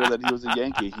even matter that he was a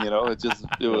Yankee.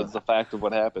 It was the fact of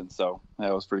what happened. So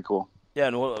that was pretty cool. Yeah,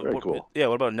 and Very cool. Yeah,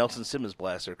 what about Nelson Simmons'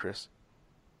 blaster, Chris?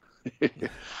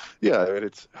 Yeah,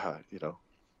 it's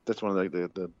that's one of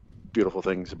the beautiful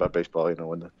things about baseball.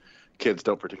 When the kids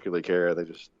don't particularly care, they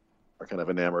just are kind of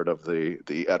enamored of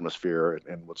the atmosphere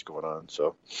and what's going on.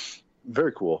 So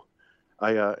very cool.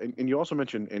 And you also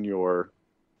mentioned in your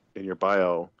in your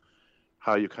bio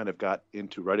how you kind of got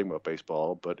into writing about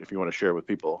baseball, but if you want to share with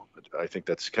people, I think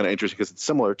that's kind of interesting because it's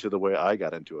similar to the way I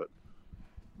got into it.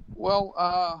 Well,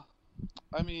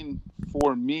 I mean,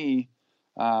 for me,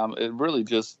 it really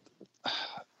just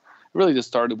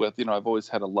started with, I've always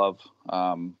had a love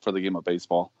for the game of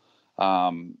baseball.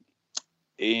 Um,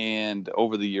 and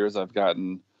over the years, I've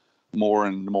gotten more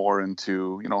and more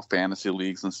into, fantasy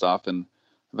leagues and stuff. And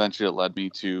eventually it led me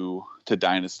to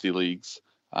dynasty leagues.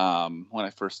 When I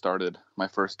first started my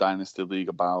first dynasty league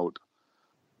it's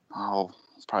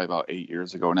probably about 8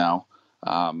 years ago now.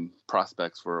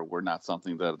 Prospects were not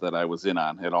something that I was in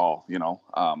on at all,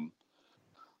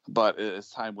 but as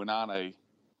time went on, I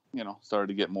started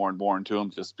to get more and more into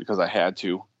them just because I had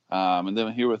to. And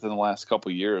then here within the last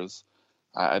couple of years,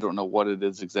 I don't know what it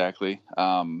is exactly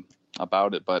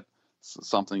about it, but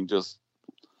something just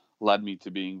led me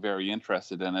to being very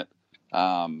interested in it.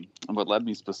 And what led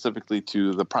me specifically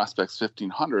to the Prospects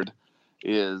 1500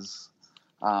 is,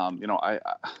 I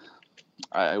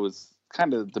was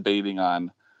kind of debating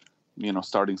on,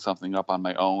 starting something up on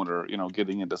my own or,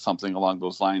 getting into something along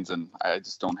those lines. And I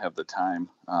just don't have the time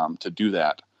to do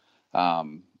that.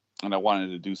 And I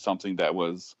wanted to do something that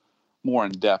was more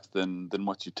in depth than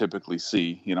what you typically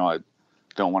see. I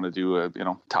don't want to do a,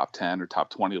 top 10 or top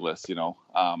 20 list.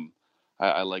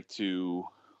 I like to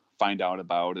find out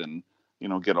about and,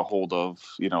 get a hold of,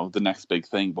 the next big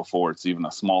thing before it's even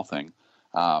a small thing.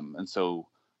 And so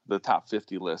the top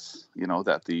 50 lists,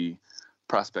 that the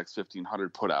Prospects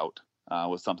 1500 put out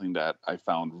was something that I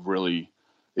found really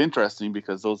interesting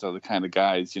because those are the kind of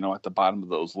guys, at the bottom of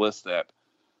those lists that,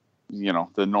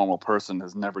 the normal person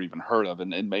has never even heard of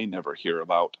and may never hear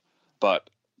about. But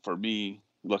for me,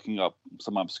 looking up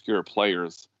some obscure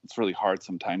players, it's really hard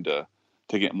sometimes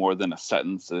to get more than a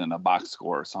sentence in a box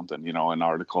score or something, an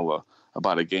article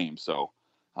about a game. So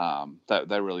that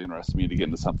really interested me to get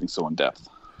into something so in depth.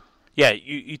 Yeah,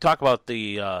 you talk about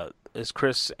the is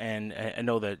Chris, and I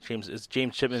know that it's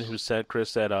James Chipman who said,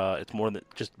 Chris, that it's more than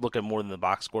just look at more than the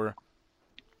box score.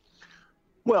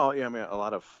 Well, yeah, I mean, a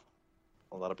lot of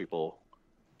people,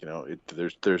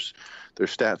 there's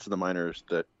stats in the minors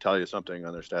that tell you something,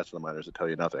 and there's stats in the minors that tell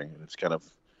you nothing, and it's kind of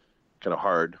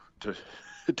hard to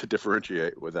to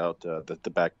differentiate without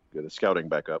the scouting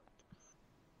backup.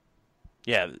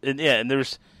 Yeah, and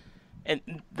there's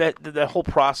that whole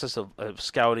process of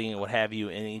scouting and what have you,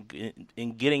 and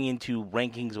in getting into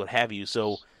rankings, what have you.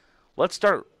 So let's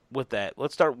start with that.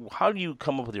 How do you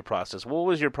come up with your process? What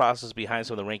was your process behind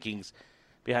some of the rankings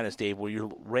behind this, Dave, where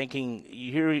you're ranking?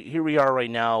 Here we are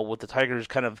right now with the Tigers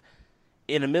kind of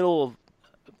in the middle of,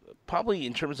 probably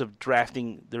in terms of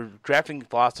drafting. Their drafting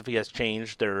philosophy has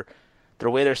changed. Their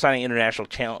way they're signing international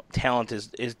talent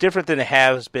is different than it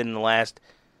has been in the last,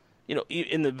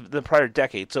 in the prior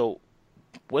decade. So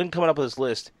when coming up with this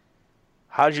list,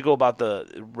 how did you go about the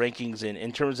rankings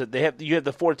in terms of you have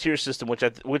the 4-tier system,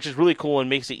 which is really cool and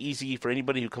makes it easy for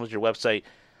anybody who comes to your website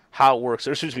how it works.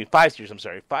 Or excuse me, 5 tiers. I'm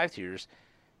sorry, 5 tiers,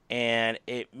 and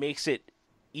it makes it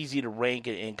easy to rank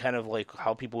and kind of like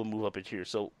how people would move up a tier.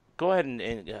 So go ahead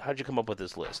and how'd you come up with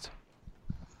this list?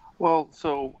 Well,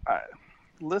 so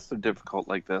lists are difficult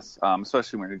like this,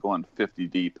 especially when you're going 50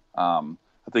 deep. I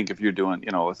think if you're doing,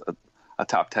 a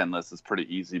top 10 list is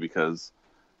pretty easy because,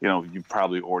 you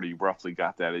probably already roughly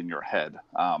got that in your head.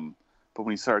 But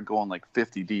when you start going like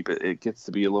 50 deep, it gets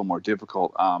to be a little more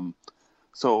difficult.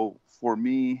 So for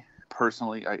me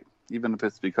personally, even if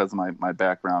it's because of my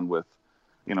background with,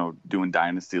 doing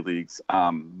dynasty leagues,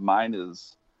 mine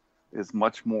is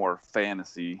much more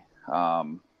fantasy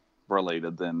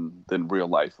related than real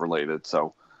life related.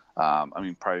 So,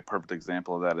 probably a perfect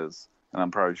example of that is, and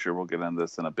I'm probably sure we'll get into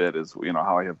this in a bit, is,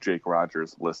 how I have Jake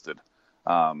Rogers listed.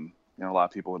 A lot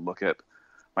of people would look at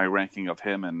my ranking of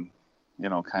him and,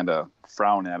 kind of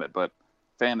frown at it, but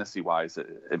fantasy wise,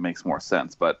 it makes more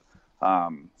sense. But,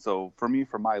 so for me,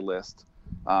 for my list,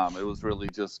 it was really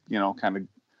just, kind of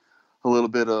a little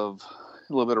bit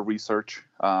of research,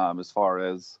 as far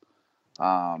as,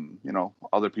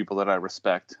 other people that I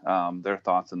respect, their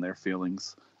thoughts and their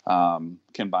feelings,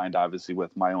 combined obviously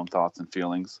with my own thoughts and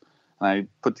feelings. And I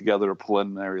put together a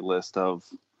preliminary list of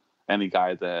any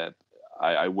guy that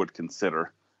I would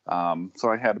consider. So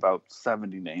I had about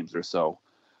 70 names or so.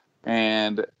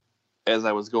 And as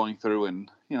I was going through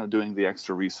and, doing the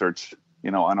extra research,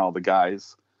 on all the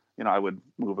guys, I would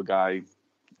move a guy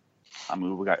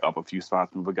up a few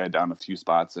spots, move a guy down a few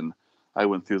spots. And I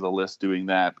went through the list doing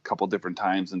that a couple different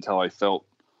times until I felt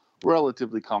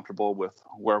relatively comfortable with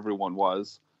where everyone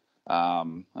was.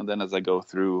 And then as I go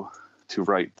through to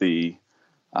write the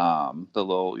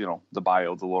little, the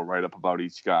bio, the little write-up about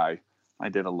each guy, I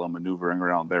did a little maneuvering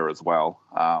around there as well.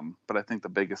 But I think the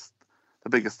biggest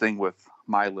thing with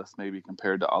my list, maybe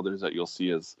compared to others that you'll see,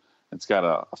 is it's got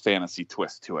a fantasy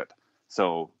twist to it.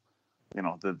 So,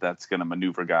 that's going to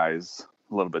maneuver guys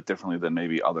a little bit differently than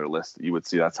maybe other lists that you would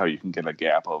see. That's how you can get a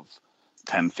gap of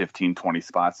 10, 15, 20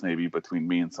 spots maybe between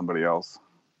me and somebody else.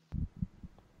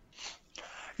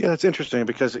 Yeah, that's interesting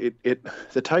because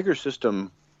the Tiger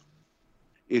system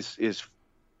is it's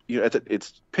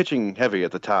pitching heavy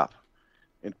at the top,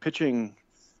 and pitching,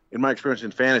 in my experience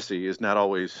in fantasy, is not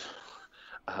always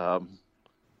the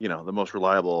most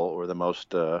reliable or the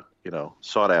most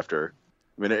sought after.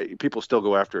 I mean, people still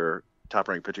go after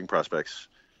top-ranked pitching prospects,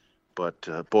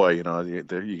 but boy,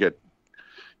 you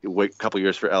wait a couple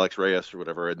years for Alex Reyes or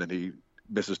whatever, and then he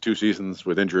misses 2 seasons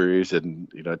with injuries, and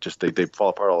they fall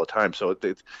apart all the time. So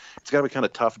it's got to be kind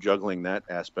of tough juggling that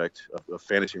aspect of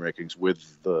fantasy rankings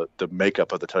with the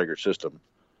makeup of the Tiger system.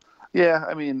 Yeah,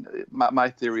 I mean, my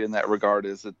theory in that regard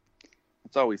is that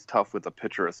it's always tough with a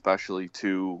pitcher, especially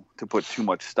to put too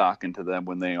much stock into them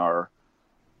when they are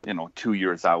 2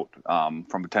 years out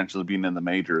from potentially being in the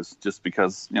majors, just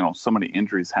because so many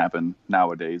injuries happen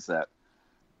nowadays that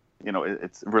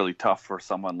it's really tough for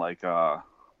someone like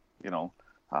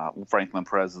Franklin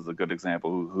Perez is a good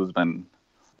example who's been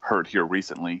hurt here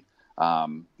recently.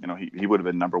 He would have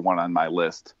been number 1 on my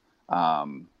list,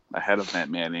 ahead of Matt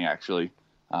Manning, actually,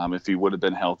 if he would have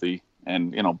been healthy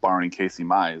and, barring Casey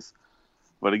Mize.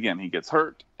 But again, he gets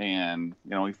hurt and,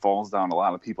 he falls down a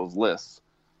lot of people's lists.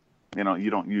 You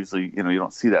don't usually, you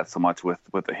don't see that so much with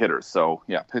the hitters. So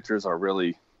yeah, pitchers are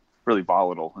really, really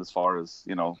volatile as far as,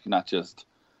 not just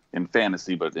in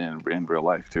fantasy, but in real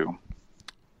life too.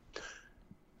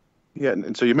 Yeah,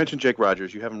 and so you mentioned Jake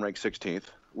Rogers. You have him ranked 16th,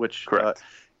 which, correct.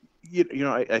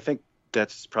 I think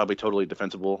that's probably totally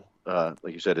defensible.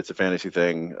 Like you said, it's a fantasy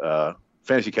thing.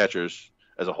 Fantasy catchers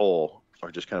as a whole are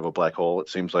just kind of a black hole. It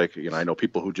seems like, I know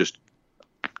people who just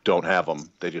don't have them.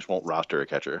 They just won't roster a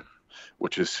catcher,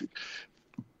 which is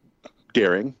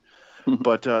daring.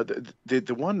 But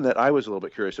the one that I was a little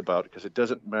bit curious about, because it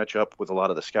doesn't match up with a lot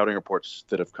of the scouting reports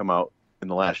that have come out in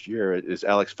the last year, is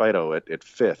Alex Fido at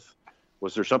 5th.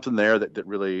 Was there something there that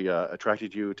really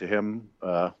attracted you to him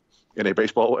in a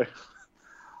baseball way?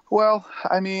 Well,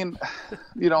 I mean,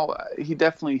 he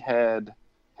definitely had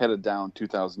headed down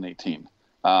 2018.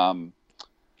 And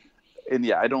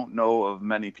yeah, I don't know of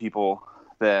many people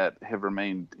that have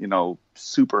remained,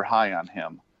 super high on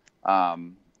him.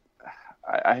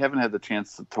 I haven't had the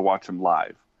chance to watch him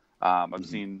live. I've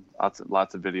seen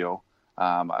lots of video.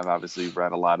 I've obviously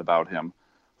read a lot about him.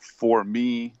 For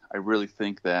me, I really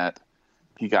think that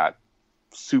he got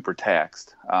super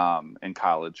taxed in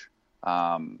college,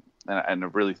 and I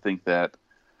really think that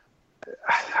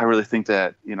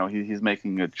he's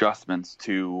making adjustments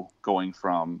to going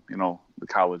from the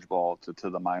college ball to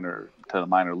the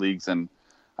minor leagues, and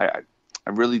I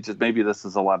really just, maybe this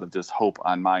is a lot of just hope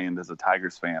on my end as a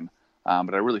Tigers fan,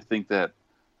 but I really think that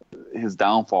his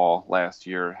downfall last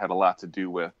year had a lot to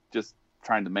do with just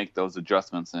trying to make those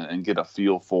adjustments and get a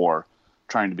feel for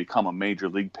trying to become a major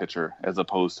league pitcher as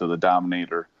opposed to the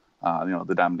dominator,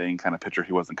 the dominating kind of pitcher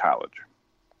he was in college.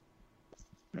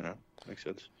 Yeah, makes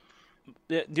sense.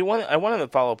 I wanted to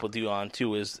follow up with you on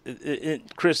too is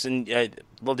Chris, and I'd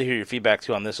love to hear your feedback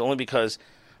too on this, only because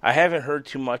I haven't heard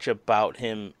too much about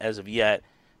him as of yet.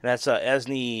 And that's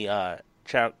Esni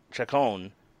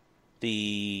Chacon,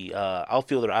 the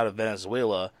outfielder out of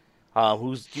Venezuela,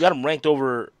 who's you got him ranked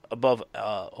above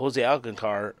Jose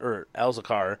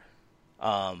Alzacar.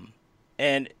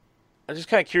 And I'm just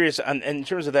kind of curious in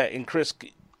terms of that. And Chris,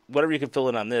 whatever you can fill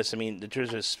in on this. I mean, in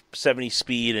terms of 70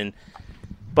 speed,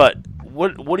 but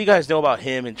what do you guys know about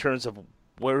him in terms of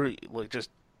where he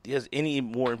has any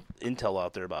more intel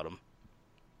out there about him?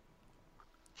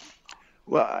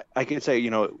 Well, I can say,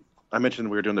 I mentioned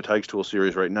we were doing the Tigers Tool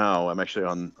series right now. I'm actually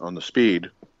on the speed,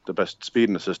 the best speed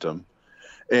in the system.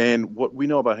 And what we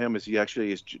know about him is he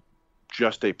actually is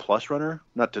just a plus runner.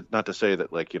 Not to say that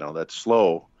that's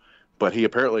slow, but he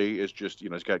apparently is just,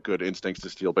 he's got good instincts to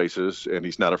steal bases, and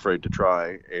he's not afraid to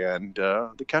try. And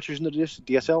the catchers in the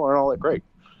DSL aren't all that great.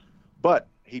 But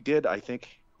he did, I think,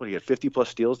 he had 50 plus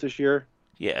steals this year.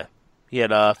 Yeah, he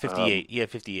had 58. He had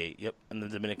 58. Yep, in the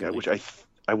Dominican League. Which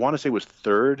I want to say was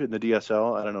 3rd in the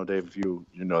DSL. I don't know, Dave, if you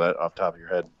know that off the top of your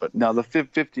head, but no, the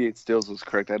 58 steals was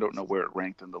correct. I don't know where it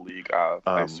ranked in the league.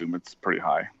 I assume it's pretty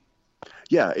high.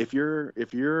 Yeah, if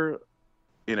you're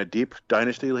in a deep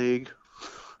dynasty league,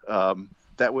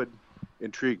 that would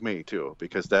intrigue me too,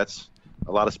 because that's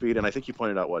a lot of speed. And I think you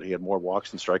pointed out he had more walks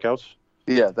than strikeouts.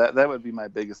 Yeah, that would be my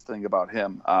biggest thing about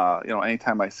him.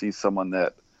 Anytime I see someone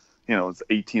that, it's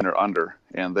 18 or under,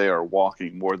 and they are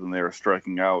walking more than they are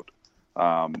striking out,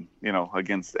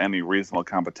 against any reasonable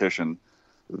competition.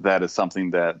 That is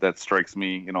something that strikes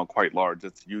me, quite large.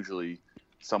 It's usually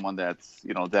someone that's,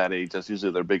 that age. That's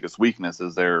usually their biggest weakness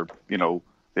is they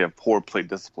have poor plate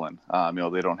discipline.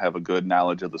 They don't have a good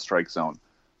knowledge of the strike zone.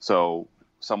 So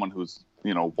someone who's,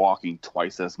 walking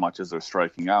twice as much as they're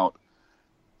striking out,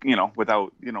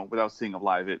 without seeing them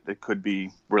live, it could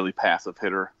be really passive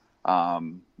hitter,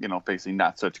 facing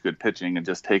not such good pitching and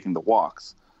just taking the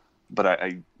walks. But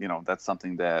I that's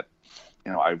something that,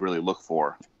 I really look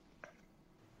for.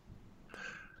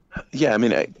 Yeah, I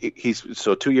mean, he's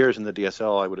so 2 years in the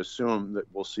DSL. I would assume that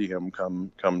we'll see him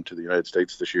come to the United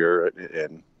States this year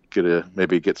and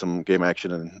maybe get some game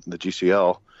action in the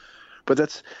GCL. But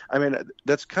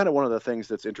that's kind of one of the things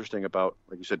that's interesting about,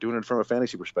 like you said, doing it from a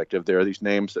fantasy perspective. There are these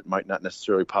names that might not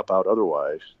necessarily pop out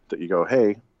otherwise that you go,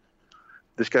 hey,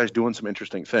 this guy's doing some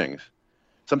interesting things.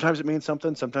 Sometimes it means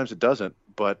something, sometimes it doesn't.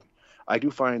 But I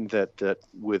do find that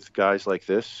with guys like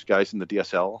this, guys in the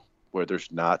DSL, where there's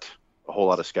not a whole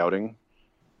lot of scouting,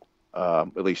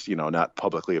 at least, not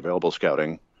publicly available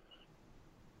scouting,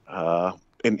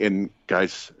 and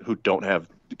guys who don't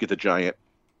get the giant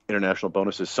international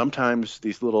bonuses, sometimes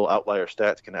these little outlier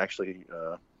stats can actually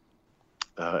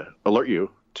alert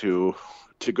you to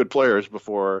good players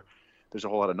before there's a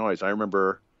whole lot of noise. I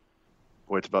remember,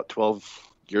 it's about 12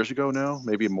 years ago now,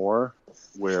 maybe more,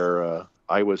 where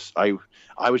I was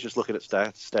just looking at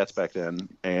stats back then,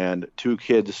 and two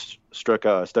kids stuck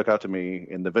out to me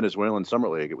in the Venezuelan Summer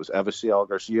League. It was Avicial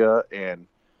Garcia and,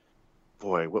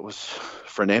 what was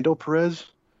Fernando Perez?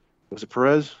 Was it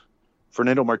Perez?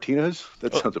 Fernando Martinez?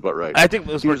 That sounds about right. I think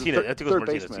it was Martinez. Martinez. I think it was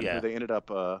Martinez. Baseman, yeah. who they ended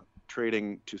up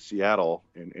trading to Seattle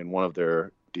in one of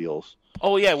their deals.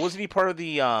 Oh yeah, wasn't he part of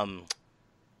the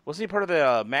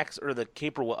Max or the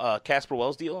Casper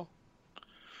Wells deal?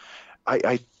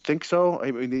 I think so.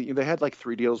 I mean, they had like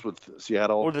 3 deals with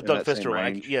Seattle. Or the Doug Fister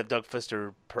one. Yeah, Doug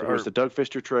Fister. There was the Doug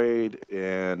Fister trade,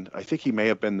 and I think he may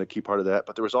have been the key part of that.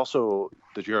 But there was also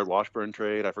the Jared Washburn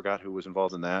trade. I forgot who was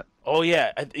involved in that. Oh,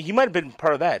 yeah. He might have been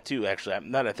part of that, too, actually,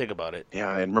 now that I think about it.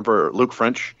 Yeah, and remember Luke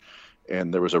French,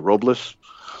 and there was a Robles.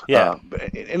 Yeah.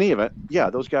 But in any event, yeah,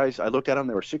 those guys, I looked at them.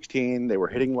 They were 16. They were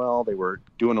hitting well. They were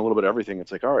doing a little bit of everything.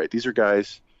 It's like, all right, these are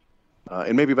guys.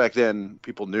 And maybe back then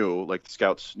people knew, like the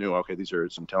scouts knew, okay, these are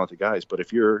some talented guys. But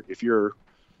if you're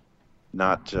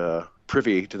not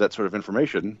privy to that sort of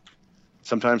information,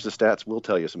 sometimes the stats will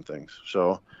tell you some things.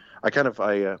 So we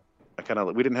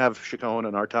didn't have Chacon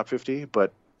in our top 50,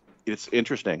 but it's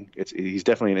interesting. He's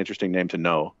definitely an interesting name to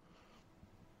know.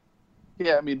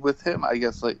 Yeah, I mean, with him, I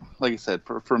guess, like I said,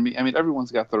 for me, I mean,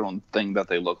 everyone's got their own thing that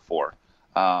they look for,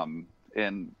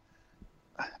 and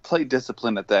play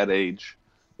discipline at that age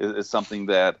is something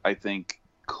that I think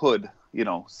could,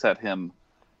 set him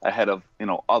ahead of,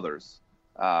 others.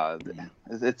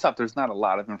 It's tough. There's not a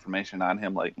lot of information on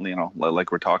him, like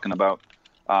we're talking about.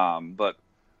 But,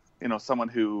 someone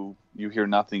who you hear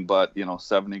nothing but,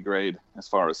 70 grade as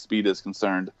far as speed is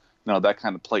concerned, that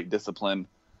kind of plate discipline.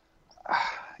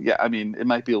 Yeah, I mean, it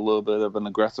might be a little bit of an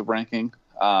aggressive ranking.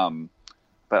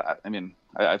 But I mean,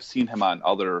 I've seen him on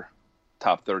other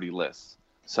top 30 lists.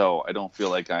 So I don't feel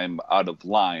like I'm out of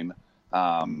line.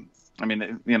 I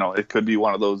mean, it could be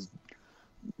one of those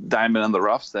diamond in the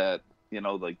roughs that,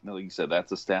 like you said,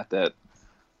 that's a stat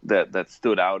that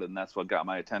stood out and that's what got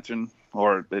my attention.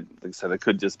 Or like I said, it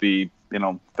could just be,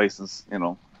 faces,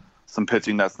 some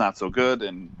pitching that's not so good,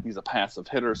 and he's a passive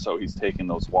hitter, so he's taking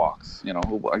those walks.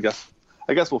 I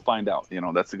guess we'll find out.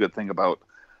 That's a good thing about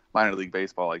minor league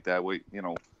baseball like that.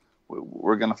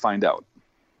 We're gonna find out.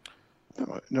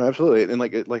 No, absolutely, and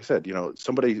like I said,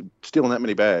 somebody stealing that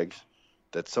many bags,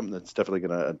 that's something that's definitely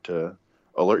going to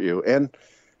alert you. And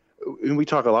we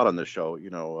talk a lot on this show.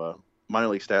 Minor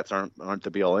league stats aren't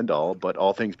the be all end all, but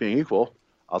all things being equal,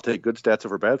 I'll take good stats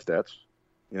over bad stats.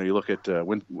 You look at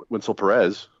Winsel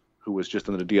Perez, who was just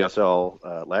in the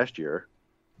DSL last year.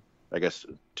 I guess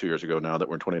 2 years ago now that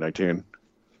we're in 2019.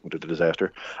 What a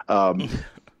disaster.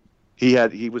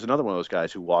 He was another one of those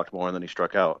guys who walked more than he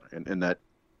struck out, and that.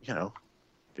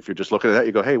 If you're just looking at that,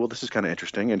 you go, hey, well, this is kind of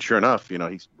interesting. And sure enough,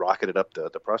 he's rocketed up the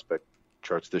prospect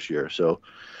charts this year. So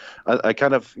I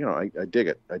kind of, I dig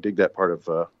it. I dig that part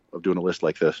of doing a list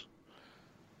like this.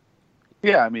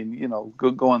 Yeah, I mean,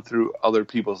 going through other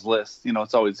people's lists,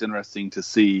 it's always interesting to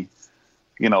see,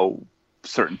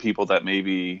 certain people that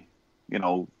maybe,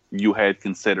 you had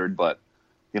considered, but,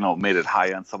 made it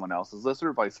high on someone else's list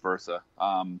or vice versa.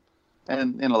 And,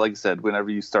 like I said, whenever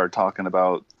you start talking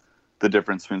about the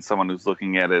difference between someone who's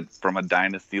looking at it from a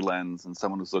dynasty lens and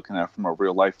someone who's looking at it from a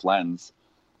real life lens,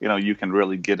 you can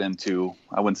really get into,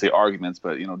 I wouldn't say arguments,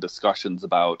 but, discussions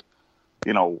about,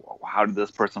 how did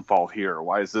this person fall here?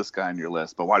 Why is this guy on your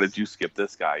list? But why did you skip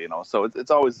this guy? So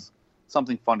it's always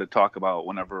something fun to talk about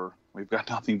whenever we've got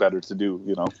nothing better to do,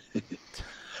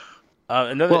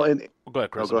 Go ahead,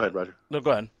 Chris. Go ahead, Roger. No,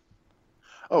 go ahead.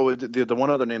 Oh, the one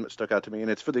other name that stuck out to me, and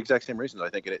it's for the exact same reasons, I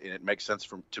think, and it makes sense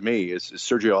to me, is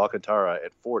Sergio Alcantara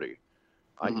at 40.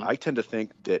 Mm-hmm. I tend to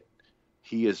think that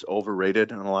he is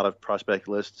overrated on a lot of prospect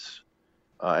lists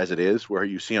as it is, where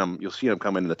you'll see him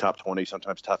come in the top 20,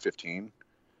 sometimes top 15.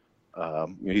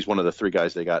 He's one of the 3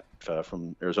 guys they got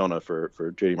from Arizona for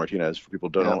JD Martinez, for people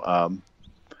who don't know.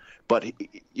 But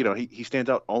he stands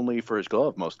out only for his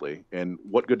glove mostly, and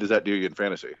what good does that do you in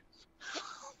fantasy?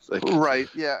 Right.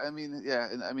 Yeah.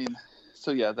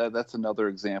 So that's another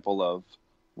example of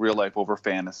real life over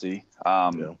fantasy.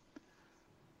 Yeah.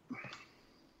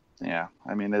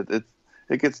 I mean, it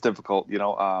gets difficult, like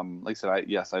I said,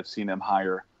 I've seen him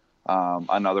higher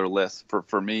on other lists.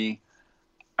 For me,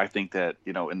 I think that,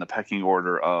 in the pecking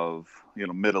order of,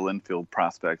 middle infield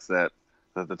prospects that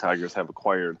the Tigers have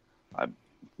acquired,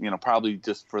 probably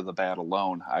just for the bat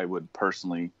alone, I would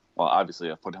personally, well, obviously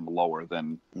I've put him lower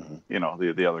than,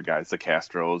 the other guys, the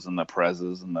Castros and the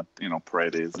Perez's and the,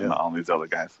 Paredes and all these other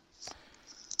guys.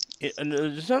 And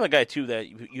there's another guy, too,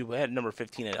 that you had number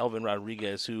 15 at Elvin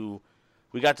Rodriguez, who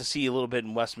we got to see a little bit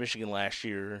in West Michigan last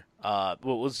year.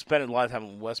 Was spending a lot of time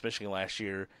in West Michigan last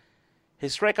year.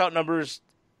 His strikeout numbers,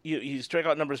 his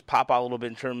strikeout numbers pop out a little bit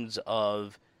in terms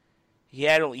of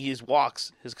his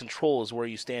walks, his control is where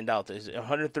you stand out. There's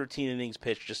 113 innings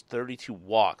pitched, just 32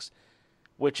 walks,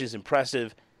 which is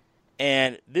impressive.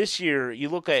 And this year, you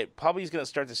look at probably he's going to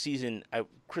start the season.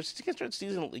 Chris, is he going to start the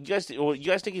season? You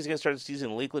guys think he's going to start the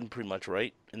season in Lakeland, pretty much,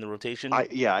 right, in the rotation?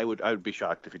 I would be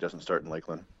shocked if he doesn't start in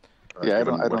Lakeland. I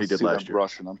don't see them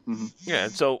rushing him. Mm-hmm. Yeah.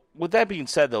 So with that being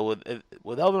said, though,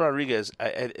 with Elvin Rodriguez,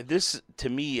 this to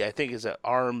me, I think, is an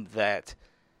arm that,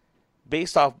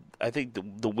 based off, I think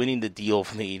the winning the deal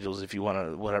from the Angels, if you want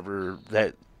to, whatever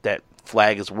that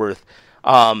flag is worth.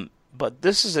 But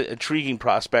this is an intriguing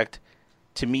prospect.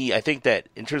 To me, I think that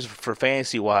in terms of for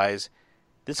fantasy-wise,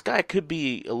 this guy could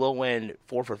be a low-end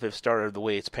 4th or 5th starter the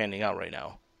way it's panning out right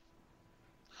now.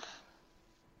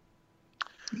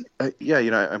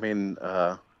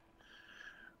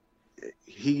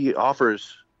 He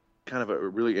offers kind of a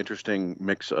really interesting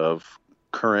mix of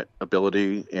current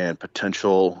ability and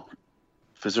potential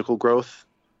physical growth.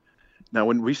 Now,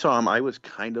 when we saw him, I was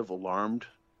kind of alarmed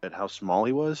at how small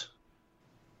he was.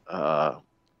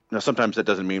 Now, sometimes that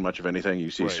doesn't mean much of anything.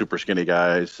 You see super skinny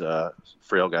guys,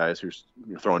 frail guys who's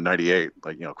throwing 98,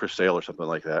 like Chris Sale or something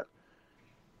like that.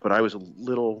 But I was a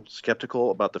little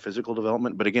skeptical about the physical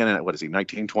development. But again, what is he,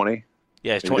 19, 20?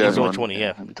 Yeah, he's 20. He's only 20,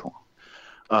 yeah.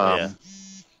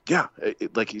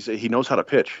 Like he knows how to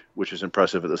pitch, which is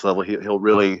impressive at this level. He'll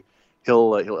elevate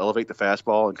the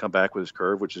fastball and come back with his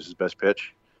curve, which is his best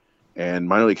pitch. And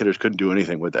minor league hitters couldn't do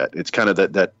anything with that. It's kind of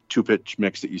that 2-pitch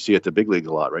mix that you see at the big league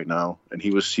a lot right now. And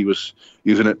he was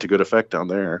using it to good effect down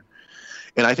there.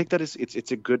 And I think that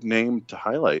it's a good name to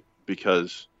highlight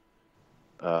because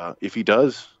if he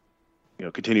does,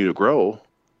 continue to grow,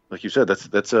 like you said,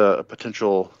 that's a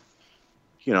potential,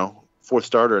 4th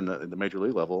starter in the major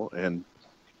league level. And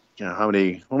how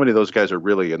many of those guys are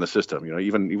really in the system?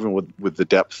 Even with the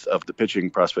depth of the pitching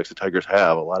prospects the Tigers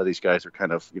have, a lot of these guys are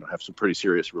kind of have some pretty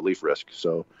serious relief risk.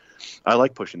 So I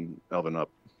like pushing Elvin up.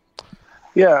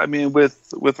 Yeah, I mean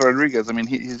with Rodriguez, I mean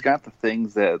he's got the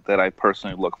things that I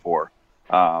personally look for,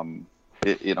 at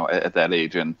that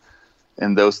age, and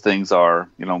those things are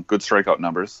good strikeout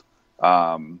numbers,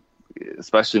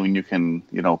 especially when you can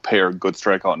pair good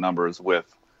strikeout numbers with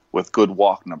good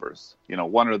walk numbers.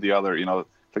 One or the other. If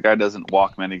the guy doesn't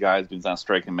walk many guys, but he's not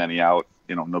striking many out,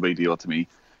 no big deal to me.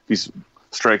 If he's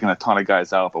striking a ton of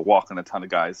guys out, but walking a ton of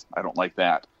guys, I don't like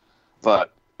that.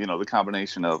 But, the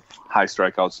combination of high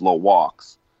strikeouts, low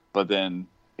walks, but then,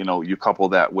 you couple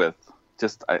that with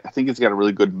I think he's got a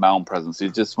really good mound presence. He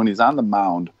just, when he's on the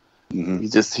mound, he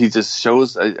just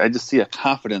shows, I just see a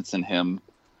confidence in him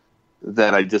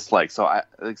that I just like. So like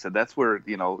I said, that's where,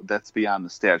 that's beyond the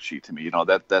stat sheet to me,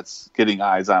 that's getting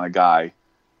eyes on a guy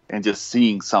and just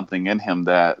seeing something in him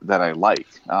that I like.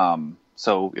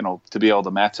 So, to be able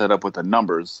to match that up with the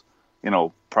numbers,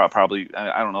 probably,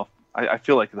 I don't know. I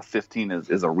feel like the 15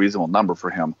 is a reasonable number for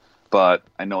him, but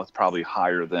I know it's probably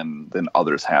higher than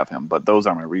others have him. But those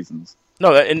are my reasons.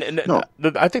 No,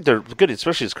 I think they're good,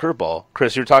 especially his curveball.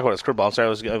 Chris, you were talking about his curveball. I'm sorry, I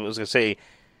was going to say,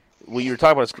 what you were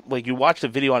talking about, like you watched the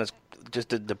video on his, just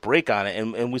the break on it,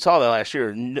 and we saw that last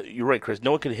year. You're right, Chris.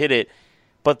 No one could hit it,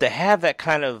 but to have that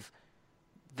kind of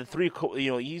the three,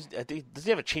 I think does he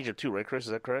have a changeup too, right, Chris?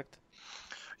 Is that correct?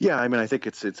 Yeah, I mean, I think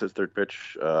it's his third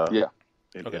pitch. Yeah.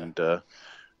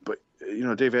 But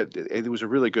Dave, it was a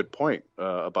really good point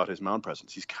about his mound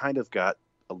presence. He's kind of got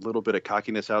a little bit of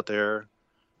cockiness out there,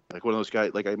 like one of those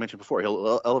guys. Like I mentioned before,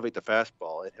 he'll elevate the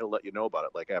fastball and he'll let you know about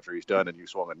it, like after he's done and you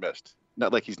swung and missed.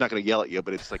 Not like he's not going to yell at you,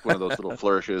 but it's like one of those little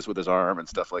flourishes with his arm and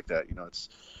stuff like that.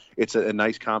 It's a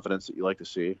nice confidence that you like to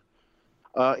see.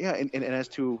 And as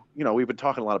to, we've been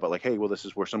talking a lot about like, hey, well, this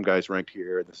is where some guys ranked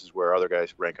here, and this is where other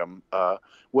guys rank them.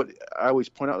 What I always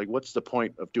point out, like, what's the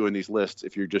point of doing these lists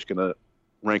if you're just going to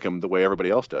rank them the way everybody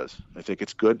else does? I think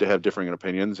it's good to have differing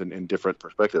opinions and different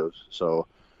perspectives. So,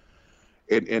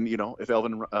 and if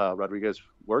Elvin Rodriguez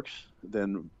works,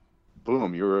 then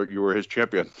boom, you were his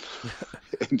champion.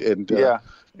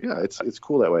 It's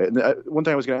cool that way. And one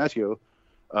thing I was going to ask you,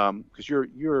 because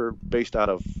you're based out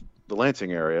of the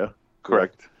Lansing area.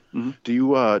 Correct. Mm-hmm. Do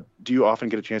you often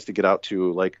get a chance to get out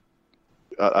to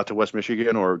out to West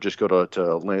Michigan, or just go to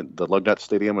the Lugnut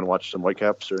Stadium and watch some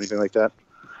Whitecaps or anything like that?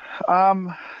 I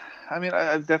mean,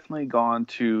 I've definitely gone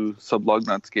to some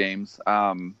Lugnuts games.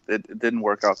 It didn't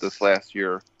work out this last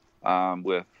year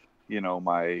with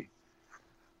my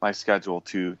schedule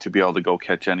to be able to go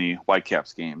catch any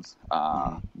Whitecaps games.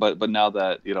 But now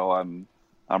that I'm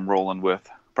rolling with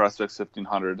Prospects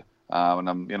 1500, and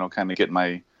I'm kind of getting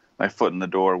my foot in the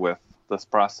door with this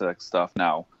prospect stuff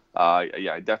now.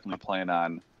 I definitely plan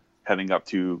on heading up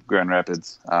to Grand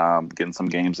Rapids, getting some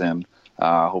games in,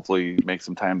 hopefully make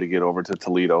some time to get over to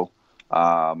Toledo.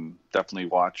 Definitely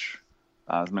watch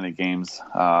as many games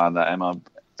on the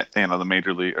the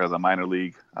major league or the minor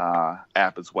league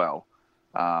app as well.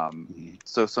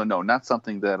 So no, not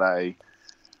something that I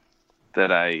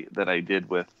did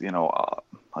with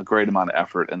a great amount of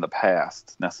effort in the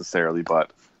past necessarily,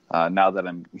 but now that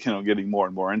I'm getting more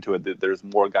and more into it, there's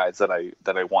more guys that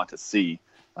I want to see.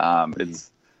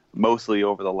 It's mostly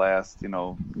over the last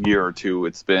year or two,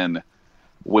 it's been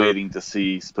waiting to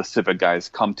see specific guys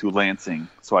come to Lansing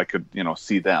so I could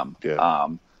see them. Yeah.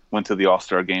 Went to the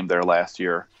All-Star game there last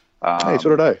year. Hey, so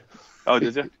did I. Oh,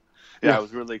 did you? Yeah, I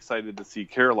was really excited to see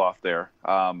Kirilloff there,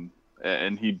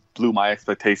 and he blew my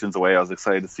expectations away. I was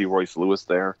excited to see Royce Lewis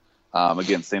there.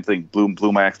 Again, same thing,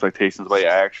 blew my expectations away.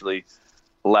 I actually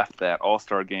left that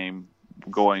All-Star game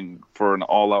going for an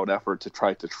all-out effort to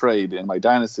try to trade in my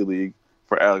Dynasty League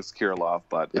for Alex Kirilloff,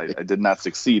 but I did not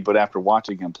succeed. But after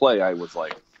watching him play, I was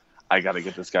like, I got to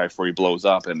get this guy before he blows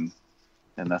up, and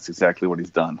that's exactly what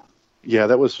he's done. Yeah,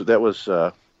 that was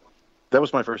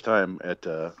my first time at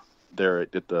the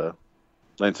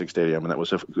Lansing Stadium, and that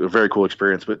was a very cool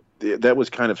experience. But that was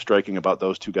kind of striking about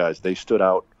those two guys. They stood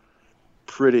out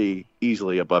pretty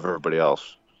easily above everybody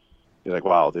else. You're like,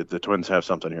 wow, the Twins have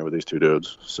something here with these two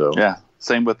dudes. So yeah,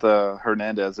 same with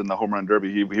Hernandez in the home run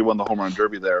derby. He won the home run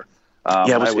derby there.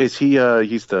 Is he?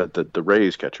 He's the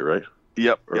Rays catcher, right?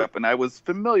 Yep. And I was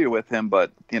familiar with him,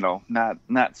 but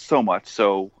not so much.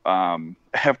 So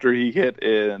after he hit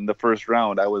in the first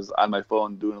round, I was on my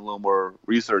phone doing a little more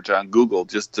research on Google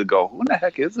just to go, who the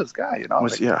heck is this guy? I'm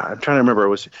trying to remember. It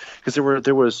was because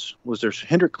there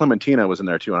Hendrik Clementina was in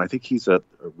there too, and I think he's a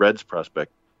Reds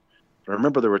prospect. I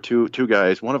remember there were two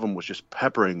guys. One of them was just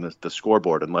peppering the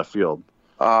scoreboard in left field.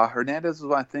 Hernandez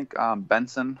was, I think,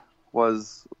 Benson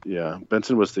was. Yeah,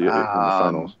 Benson was in the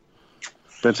finals.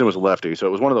 Benson was a lefty, so it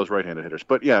was one of those right-handed hitters.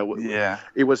 But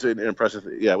it was an impressive.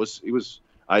 Yeah, it was.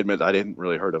 I admit I didn't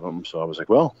really heard of him, so I was like,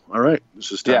 well, all right,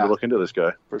 this is time to look into this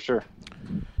guy for sure.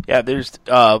 Yeah, there's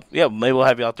maybe we'll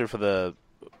have you out there for the.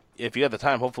 If you have the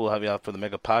time, hopefully we'll have you out for the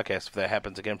Mega Podcast if that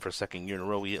happens again for a second year in a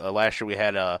row. Last year we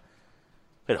had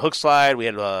Hook Slide, we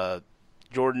had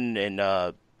Jordan and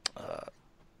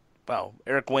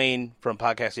Eric Wayne from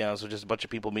Podcasting, so just a bunch of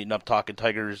people meeting up, talking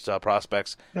Tigers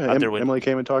prospects. Yeah, Emily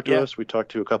came and talked to us. We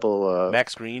talked to a couple.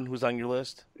 Max Green, who's on your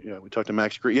list. Yeah, we talked to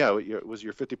Max Green. Yeah, it was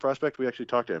your 50 prospect. We actually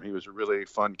talked to him. He was a really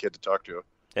fun kid to talk to.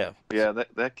 Yeah,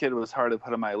 that kid was hard to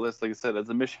put on my list. Like I said, as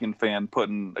a Michigan fan,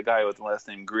 putting a guy with the last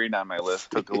name Green on my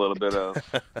list took a little bit of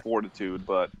fortitude,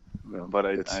 but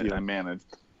I managed.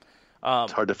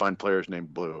 It's hard to find players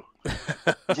named Blue.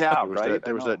 Yeah,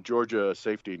 there was that Georgia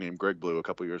safety named Greg Blue a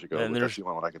couple years ago. And that's the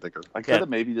only one I can think of. I could have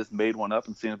maybe just made one up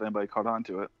and seen if anybody caught on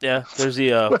to it. Yeah, there's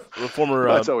the former.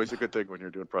 That's always a good thing when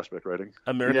you're doing prospect writing.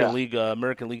 American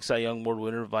League Cy Young Award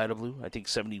winner Vida Blue. I think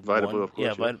 71. Vida Blue, of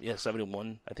course. Yeah,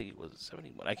 71. I think it was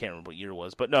 71. I can't remember what year it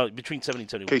was, but no, between 70 and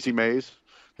 71. Casey Mays.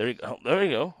 There you go. There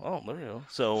you go. Oh, there you go.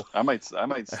 So I might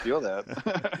steal that.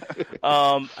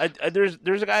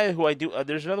 There's a guy who I do.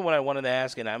 There's another one I wanted to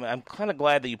ask, and I'm kind of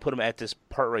glad that you put him at this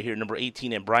part right here, number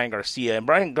 18, and Brian Garcia. And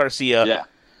Brian Garcia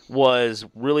was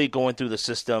really going through the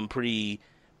system pretty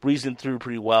breezing through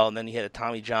pretty well, and then he had a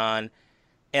Tommy John.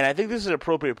 And I think this is an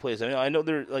appropriate place. I mean, I know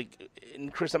they're like,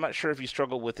 and Chris, I'm not sure if you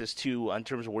struggle with this too in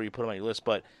terms of where you put him on your list,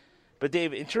 but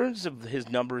Dave, in terms of his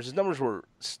numbers were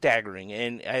staggering,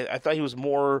 and I thought he was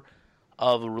more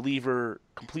of a reliever,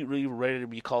 complete reliever, ready to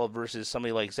be called versus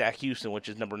somebody like Zach Houston, which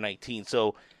is number 19.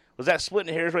 So was that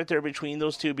splitting hairs right there between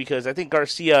those two? Because I think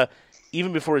Garcia,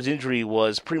 even before his injury,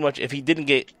 was pretty much if he didn't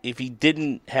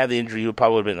have the injury, he would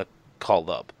probably have been called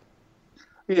up.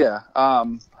 Yeah,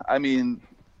 I mean,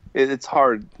 it's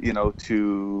hard,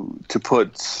 to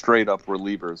put straight up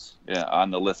relievers on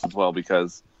the list as well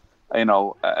because,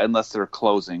 unless they're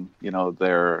closing,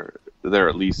 their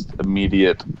at least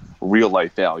immediate real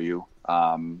life value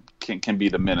can be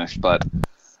diminished. But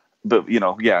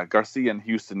Garcia and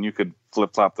Houston, you could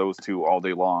flip flop those two all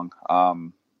day long.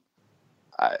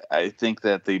 I think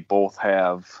that they both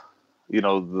have,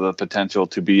 the potential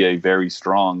to be a very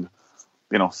strong,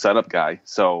 setup guy.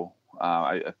 So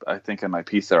I think in my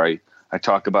piece there, I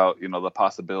talk about, the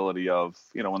possibility of,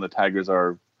 when the Tigers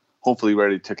are hopefully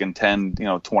ready to contend,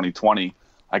 2020,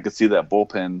 I could see that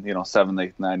bullpen, 7th,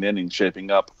 8th, 9th inning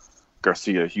shaping up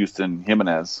Garcia, Houston,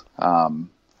 Jimenez.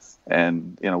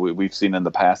 And, we've seen in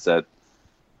the past that,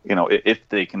 if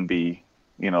they can be,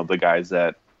 the guys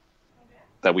that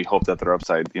we hope that their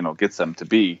upside, gets them to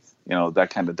be, that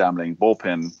kind of dominating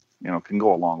bullpen, can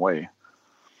go a long way.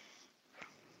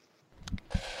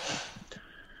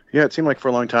 Yeah, it seemed like for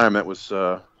a long time that was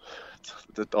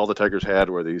that all the Tigers had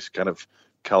were these kind of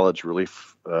college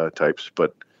relief types.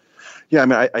 But yeah, I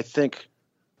mean, I think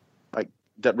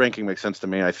that ranking makes sense to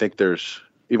me. I think there's,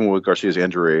 even with Garcia's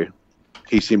injury,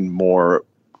 he seemed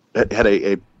had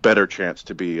a better chance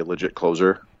to be a legit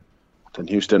closer than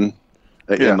Houston.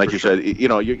 And like you said,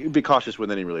 you'd be cautious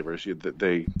with any relievers.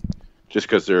 They just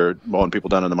because they're mowing people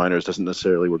down in the minors doesn't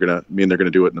necessarily mean they're going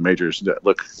to do it in the majors.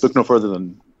 Look no further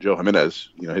than Joe Jimenez.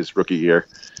 His rookie year,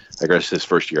 I guess his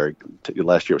first year.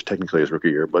 Last year was technically his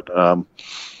rookie year, but I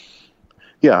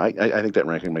think that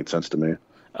ranking made sense to me.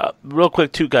 Real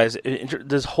quick, too, guys.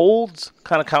 Does holds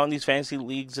kind of count in these fantasy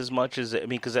leagues as much as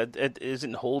because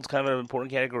isn't holds kind of an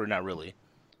important category, or not really?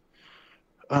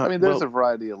 There's a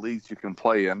variety of leagues you can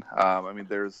play in.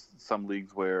 There's some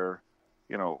leagues where,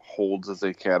 holds as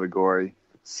a category,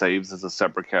 saves as a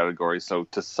separate category. So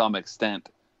to some extent,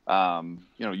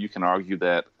 you can argue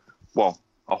that,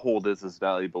 a hold is as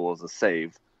valuable as a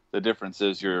save. The difference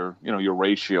is your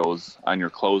ratios on your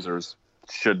closers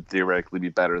should theoretically be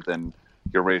better than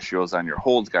your ratios on your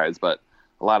holds guys. But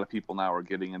a lot of people now are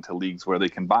getting into leagues where they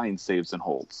combine saves and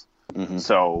holds. Mm-hmm.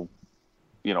 So,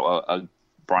 a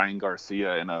Brian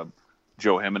Garcia and a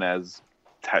Joe Jimenez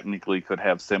technically could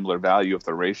have similar value if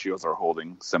the ratios are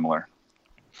holding similar.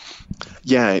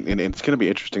 Yeah, and it's going to be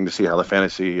interesting to see how the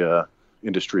fantasy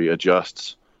industry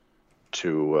adjusts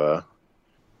to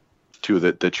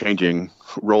the changing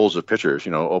roles of pitchers,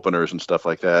 openers and stuff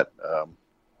like that.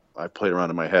 I've played around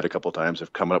in my head a couple of times,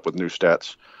 have come up with new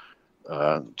stats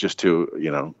just to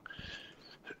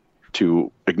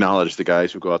acknowledge the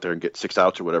guys who go out there and get 6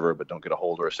 outs or whatever, but don't get a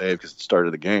hold or a save because it's the start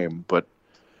of the game. But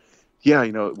yeah,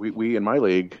 we in my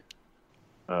league,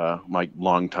 my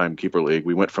longtime keeper league,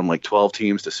 we went from like 12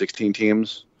 teams to 16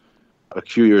 teams a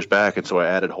few years back, and so I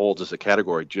added holds as a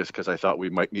category just because I thought we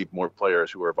might need more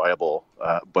players who are viable.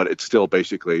 But it's still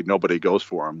basically nobody goes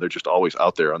for them; they're just always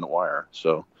out there on the wire.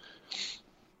 So,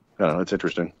 it's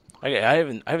interesting. I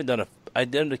haven't done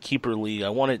a keeper league. I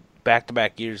won it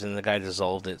back-to-back years, and the guy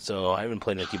dissolved it. So I haven't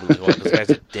played in a keeper league because the guy's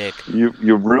a dick.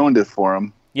 You ruined it for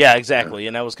him. Yeah, exactly.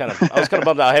 And I was kind of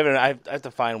bummed out. I have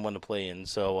to find one to play in.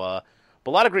 So,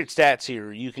 but a lot of great stats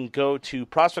here. You can go to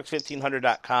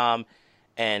prospects1500.com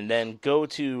and then go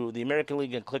to the American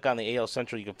League and click on the AL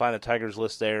Central. You can find the Tigers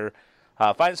list there.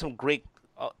 Find some great,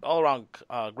 all-around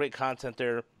great content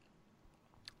there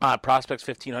on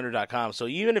prospects1500.com. So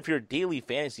even if you're a daily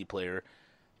fantasy player,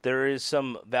 there is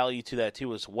some value to that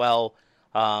too as well.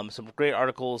 Some great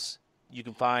articles you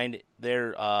can find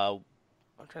there.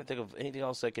 I'm trying to think of anything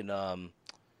else I can,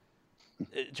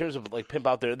 in terms of like pimp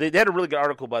out there. They had a really good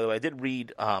article, by the way. I did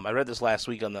read. I read this last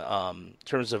week on the in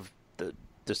terms of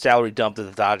the salary dump that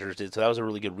the Dodgers did. So that was a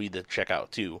really good read to check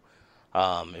out too,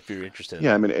 if you're interested.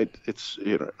 Yeah, it's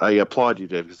I applaud you,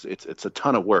 Dave. Because it's a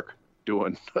ton of work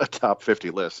doing a top 50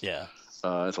 list. Yeah,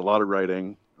 it's a lot of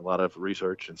writing, a lot of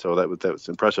research, and so that was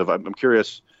impressive. I'm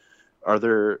curious, are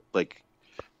there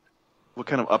what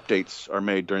kind of updates are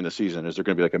made during the season? Is there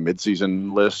going to be like a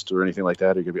mid-season list or anything like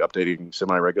that? Are you going to be updating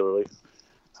semi-regularly?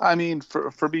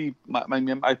 For me,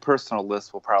 my personal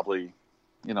list will probably,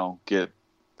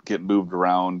 get moved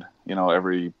around,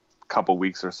 every couple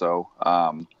weeks or so.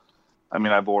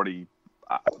 I've already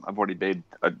I've already made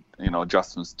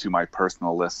adjustments to my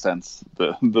personal list since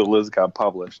the list got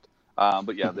published.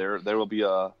 But yeah, there will be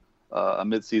a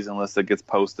mid-season list that gets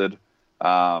posted.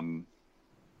 And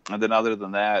then other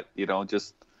than that,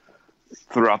 just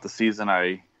throughout the season,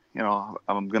 I'm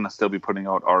going to still be putting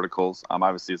out articles.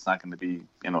 Obviously it's not going to be,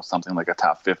 something like a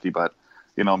top 50, but,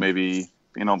 maybe,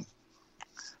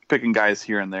 picking guys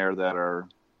here and there that are,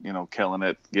 killing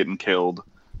it, getting killed,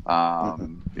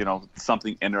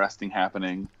 something interesting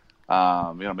happening.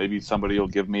 Maybe somebody will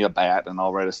give me a bat and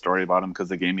I'll write a story about them because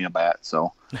they gave me a bat.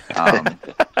 So,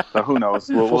 so who knows?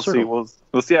 We'll see. We'll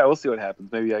see. Yeah, we'll see what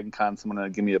happens. Maybe I can con someone to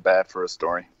give me a bat for a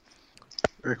story.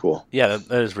 Very cool. Yeah,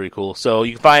 that is very cool. So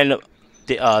you can find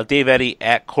Dave Eddy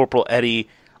at Corporal Eddy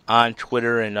on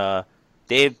Twitter. And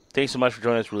Dave, thanks so much for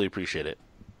joining us. Really appreciate it.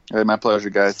 Hey, my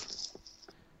pleasure, guys.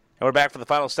 And we're back for the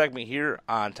final segment here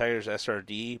on Tigers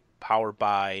SRD, powered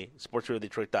by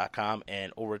SportsRadioDetroit.com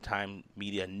and Overtime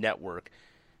Media Network.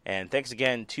 And thanks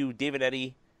again to David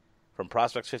Eddy from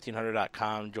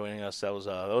Prospects1500.com joining us. That was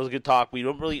a good talk.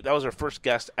 That was our first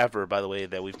guest ever, by the way,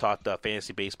 that we've talked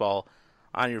fantasy baseball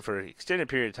on here for an extended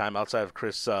period of time outside of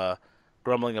Chris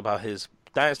grumbling about his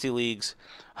dynasty leagues.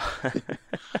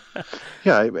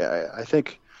 Yeah, I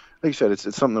think, like you said, it's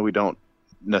something that we don't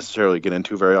necessarily get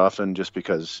into very often just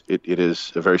because it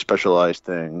is a very specialized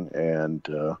thing. And,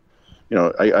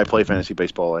 I play fantasy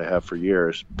baseball. I have for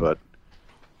years, but,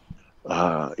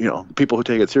 people who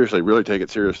take it seriously really take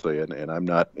it seriously. And I'm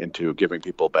not into giving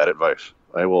people bad advice.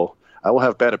 I will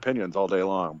have bad opinions all day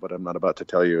long, but I'm not about to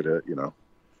tell you to,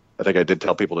 I think I did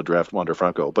tell people to draft Wander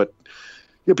Franco, but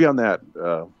beyond that,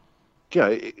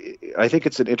 I think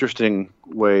it's an interesting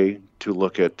way to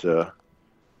look at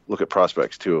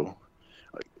prospects too.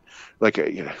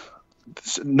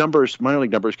 Numbers, minor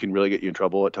league numbers can really get you in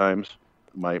trouble at times.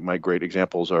 My great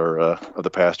examples are of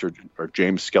the past are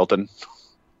James Skelton,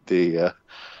 the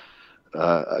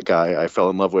guy I fell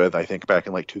in love with, I think back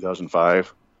in like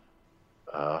 2005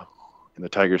 in the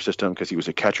Tigers system because he was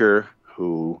a catcher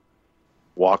who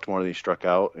walked more than he struck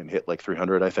out and hit like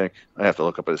 300, I think. I have to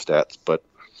look up his stats, but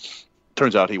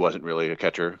turns out he wasn't really a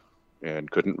catcher and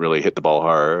couldn't really hit the ball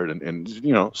hard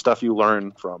and stuff you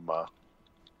learn from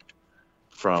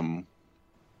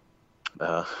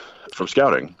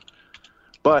scouting.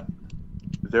 But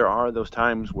there are those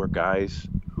times where guys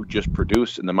who just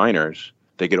produce in the minors,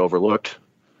 they get overlooked.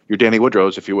 Your Danny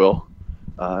Woodrows, if you will,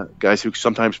 guys who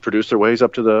sometimes produce their way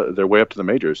up to the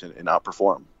majors and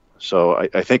outperform. So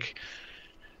I think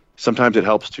sometimes it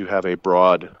helps to have a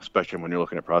broad spectrum when you're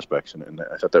looking at prospects, and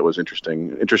I thought that was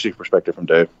interesting perspective from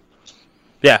Dave.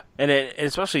 Yeah, and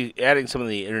especially adding some of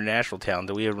the international talent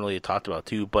that we haven't really talked about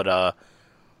too. But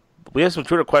we have some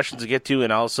Twitter questions to get to,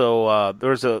 and also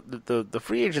there's the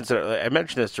free agents that I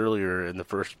mentioned this earlier in the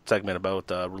first segment about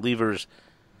relievers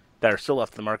that are still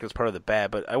left in the market as part of the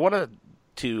bad. But I wanted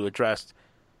to address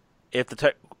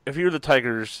if you're the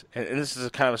Tigers, and this is a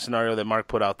kind of a scenario that Mark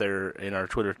put out there in our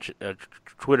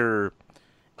Twitter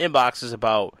inboxes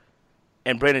about,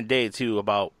 and Brandon Day too,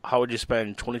 about how would you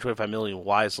spend $20-25 million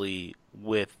wisely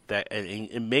with that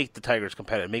and make the Tigers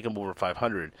competitive, make them over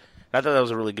 500. I thought that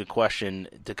was a really good question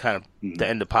to kind of to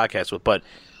end the podcast with. But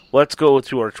let's go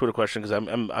to our Twitter question because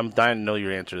I'm dying to know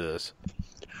your answer to this.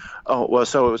 Oh well,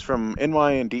 so it was from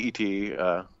NY and DET.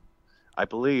 I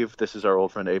believe this is our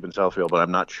old friend Abe in Southfield, but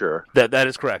I'm not sure. That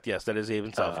is correct. Yes, that is Abe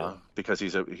in Southfield because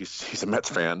he's a Mets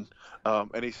fan.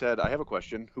 And he said, "I have a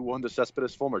question. Who won the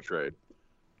Cespedes-Fulmer trade?"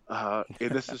 And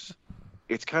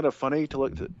it's kind of funny to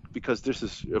look at because this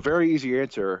is a very easy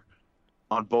answer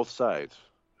on both sides.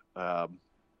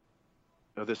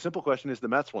 The simple question is the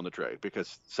Mets won the trade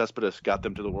because Cespedes got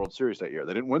them to the World Series that year.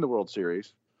 They didn't win the World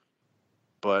Series,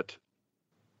 but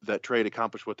that trade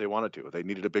accomplished what they wanted to. They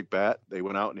needed a big bat. They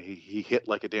went out and he hit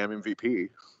like a damn MVP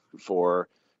for,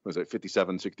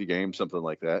 57, 60 games, something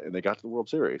like that, and they got to the World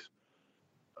Series.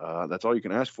 That's all you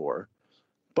can ask for.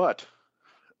 But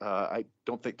I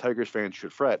don't think Tigers fans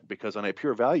should fret because on a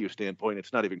pure value standpoint,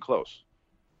 it's not even close.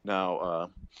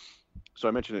 Now, so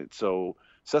I mentioned it. So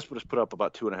Cespedes put up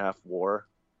about 2.5 WAR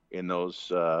in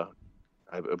those, I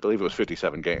believe it was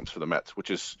 57 games for the Mets,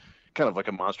 which is kind of like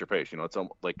a monster pace. It's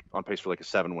like on pace for like a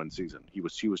 7-win season. He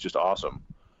was just awesome.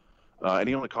 And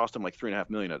he only cost him like $3.5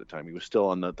 million at the time. He was still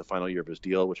on the final year of his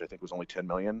deal, which I think was only $10.5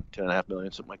 million,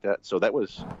 something like that. So that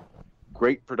was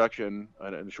great production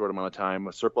in a short amount of time,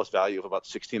 a surplus value of about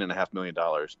 $16.5 million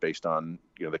based on,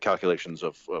 the calculations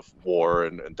of WAR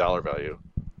and dollar value.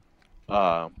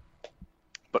 But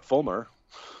Fulmer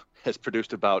has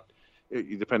produced about,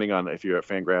 depending on if you're at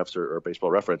Fangraphs or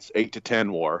Baseball Reference, 8 to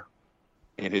 10 WAR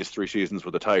in his 3 seasons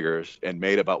with the Tigers and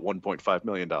made about $1.5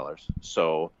 million.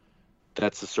 So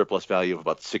That's a surplus value of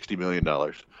about $60 million.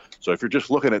 So if you're just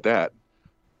looking at that,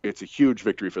 it's a huge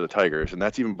victory for the Tigers. And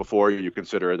that's even before you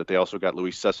consider that they also got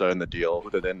Luis Sessa in the deal, who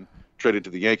they then traded to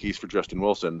the Yankees for Justin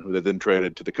Wilson, who they then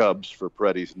traded to the Cubs for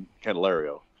Paredes and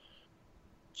Candelario.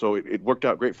 So it worked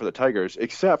out great for the Tigers,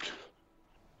 except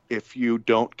if you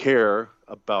don't care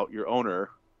about your owner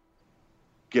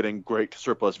getting great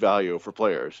surplus value for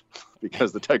players,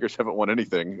 because the Tigers haven't won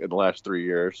anything in the last 3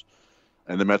 years,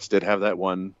 and the Mets did have that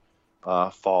one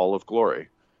fall of glory.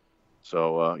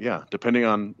 So, yeah, depending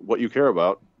on what you care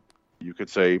about, you could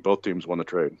say both teams won the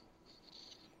trade.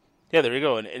 Yeah, there you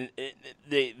go. And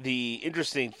the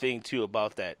interesting thing, too,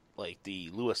 about that, like the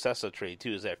Luis Sessa trade,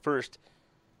 too, is that first,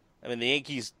 I mean, the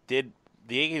Yankees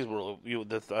were,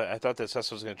 I thought that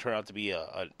Sessa was going to turn out to be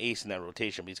an ace in that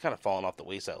rotation, but he's kind of fallen off the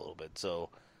wayside a little bit. So,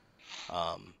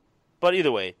 but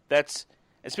either way,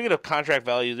 and speaking of contract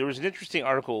value, there was an interesting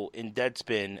article in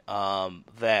Deadspin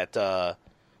that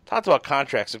talked about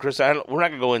contracts. And Chris, we're not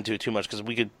going to go into it too much because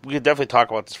we could definitely talk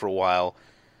about this for a while.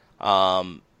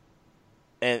 And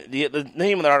the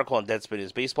name of the article on Deadspin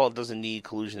is "Baseball Doesn't Need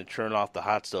Collusion to Turn Off the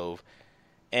Hot Stove."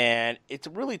 And it's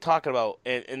really talking about,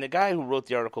 and the guy who wrote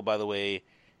the article, by the way,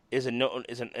 is an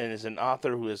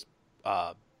author who has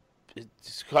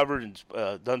covered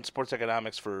and done sports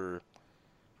economics for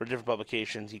different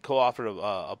publications. He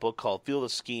co-authored a book called "Field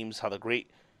of Schemes: How the Great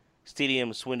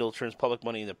Stadium Swindle Turns Public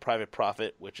Money into Private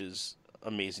Profit," which is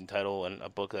an amazing title and a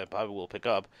book that I probably will pick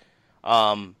up.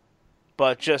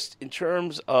 But just in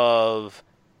terms of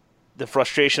the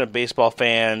frustration of baseball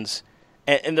fans.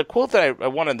 And the quote that I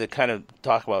wanted to kind of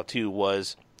talk about, too,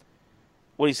 was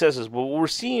what he says is, what we're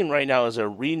seeing right now is a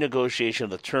renegotiation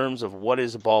of the terms of what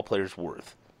is a ball player's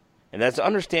worth. And that's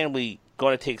understandably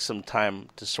going to take some time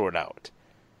to sort out.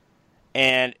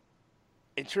 And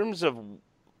in terms of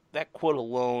that quote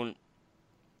alone,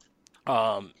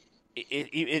 and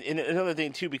another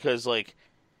thing, too, because, like,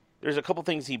 there's a couple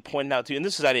things he pointed out, too, and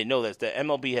this is, I didn't know this, that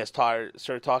MLB has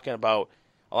started talking about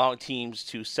allowing teams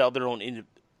to sell their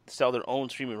own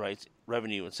streaming rights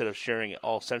revenue instead of sharing it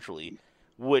all centrally,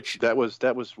 which that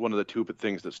was one of the two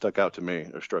things that struck out to me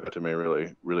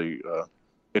really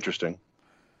interesting.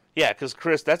 Yeah, because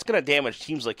Chris, that's going to damage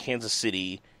teams like Kansas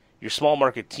City, your small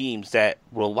market teams that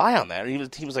rely on that, and even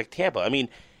teams like Tampa. I mean,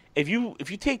 if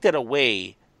you take that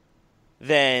away,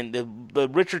 then the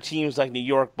richer teams like New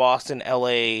York, Boston,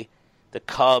 LA, the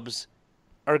Cubs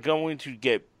are going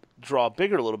to draw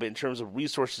bigger a little bit in terms of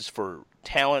resources for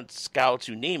talent, scouts,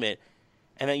 you name it,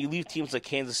 and then you leave teams like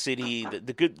Kansas City,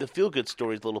 the feel good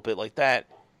stories a little bit like that,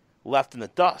 left in the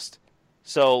dust.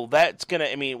 So that's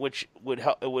which would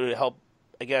help. It would help,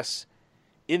 I guess,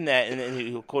 in that. And then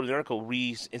he quoted the article,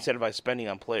 re-incentivize spending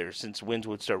on players since wins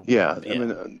would start. Yeah. I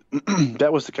mean,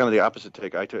 that was the opposite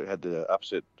take. I had the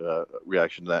opposite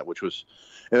reaction to that, which was,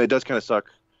 and it does kind of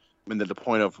suck. I mean, the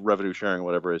point of revenue sharing or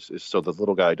whatever is so the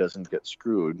little guy doesn't get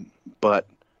screwed. But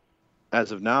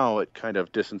as of now, it kind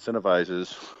of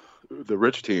disincentivizes the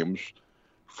rich teams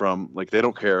from, like, they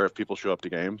don't care if people show up to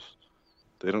games.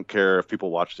 They don't care if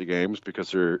people watch the games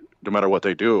because no matter what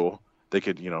they do, they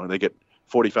get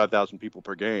 45,000 people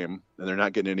per game, and they're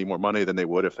not getting any more money than they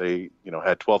would if they,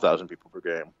 had 12,000 people per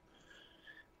game.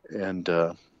 And,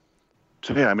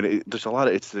 so yeah, I mean, there's a lot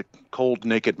of, it's the cold,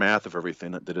 naked math of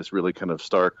everything that is really kind of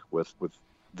stark with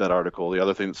that article. The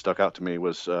other thing that stuck out to me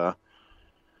was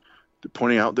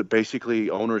pointing out that basically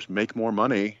owners make more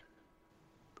money.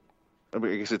 I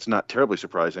mean, I guess it's not terribly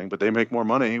surprising, but they make more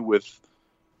money with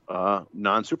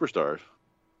non-superstars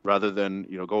rather than,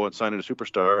 go and sign in a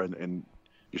superstar and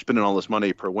you're spending all this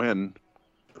money per win,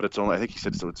 but it's only, I think he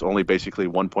said, so it's only basically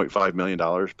 $1.5 million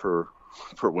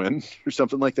per win or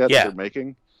something like that that they're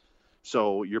making.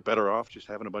 So you're better off just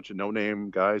having a bunch of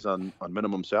no-name guys on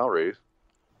minimum salaries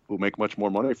who make much more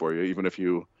money for you, even if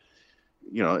you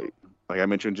like I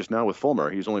mentioned just now with Fulmer,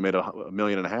 he's only made $1.5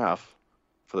 million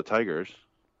for the Tigers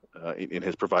and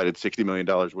has provided $60 million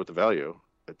worth of value.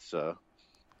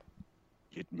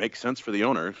 It makes sense for the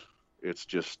owners. It's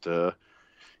just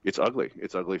it's ugly.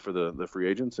 It's ugly for the free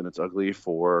agents, and it's ugly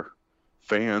for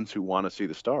fans who want to see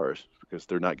the stars because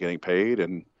they're not getting paid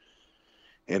and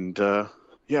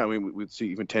yeah, I mean, we'd see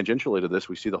even tangentially to this,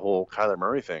 we see the whole Kyler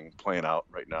Murray thing playing out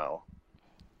right now,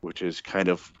 which is kind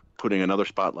of putting another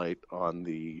spotlight on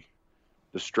the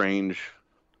strange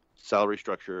salary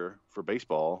structure for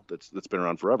baseball that's been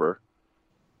around forever,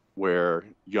 where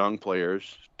young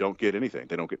players don't get anything.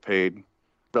 They don't get paid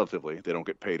relatively. They don't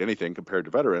get paid anything compared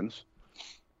to veterans.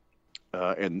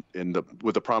 And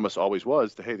what the promise always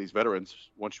was that, hey, these veterans,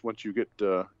 once you get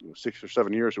 6 or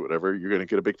 7 years or whatever, you're going to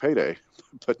get a big payday.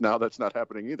 But now that's not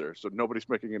happening either. So nobody's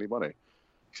making any money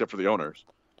except for the owners.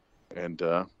 And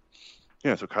so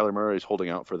Kyler Murray is holding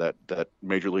out for that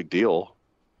major league deal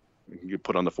you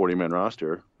put on the 40-man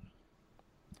roster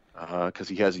because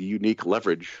he has a unique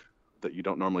leverage that you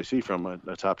don't normally see from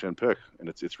a top 10 pick, and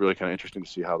it's really kind of interesting to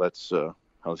see how that's going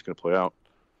to play out.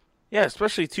 Yeah,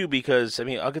 especially too because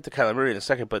I'll get to Kyler Murray in a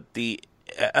second, but the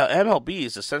MLB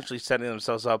is essentially setting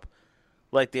themselves up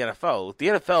like the NFL. The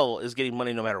NFL is getting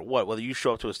money no matter what, whether you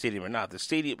show up to a stadium or not. The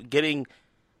stadium getting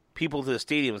people to the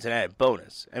stadium is an added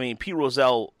bonus. Pete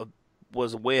Rozelle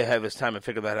was way ahead of his time and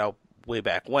figured that out way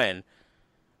back when.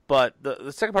 But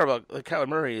the second part about Kyler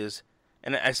Murray is,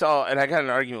 and I got an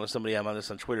argument with somebody on this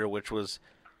on Twitter, which was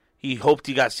he hoped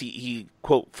he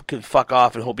quote can fuck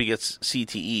off and hope he gets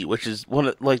CTE, which is one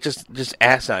of just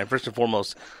asinine. First and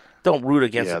foremost, don't root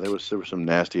against. Yeah, there were some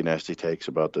nasty takes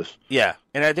about this. Yeah,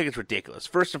 and I think it's ridiculous.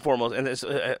 First and foremost, and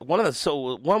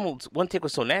one take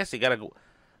was so nasty,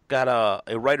 got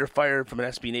a writer fired from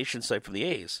an SB Nation site from the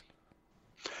A's.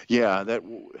 Yeah, that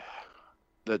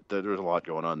there's a lot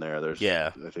going on there. I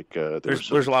think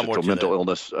there's a lot more to mental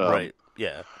illness. Right.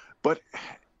 Yeah. But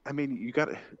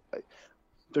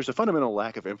there's a fundamental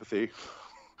lack of empathy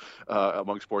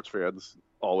among sports fans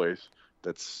always.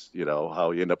 That's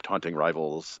how you end up taunting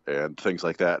rivals and things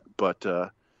like that. But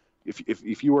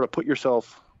if you were to put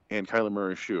yourself in Kyler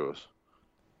Murray's shoes,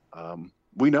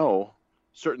 we know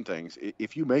certain things.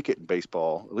 If you make it in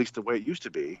baseball, at least the way it used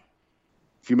to be,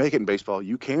 if you make it in baseball,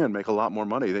 you can make a lot more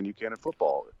money than you can in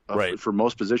football for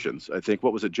most positions. I think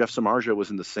what was it? Jeff Samardzija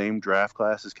was in the same draft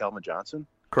class as Calvin Johnson.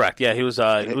 Correct. Yeah, he was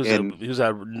a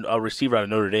receiver out of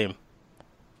Notre Dame.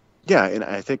 Yeah, and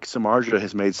I think Samardzija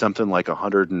has made something like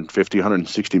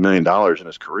 $160 million in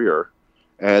his career.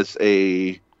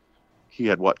 He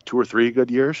had 2 or 3 good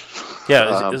years.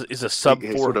 Yeah, is a sub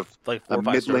four, sort of like 4 a or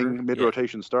 5 middling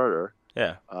mid-rotation starter.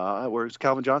 Yeah. Whereas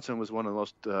Calvin Johnson was one of the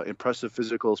most impressive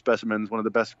physical specimens, one of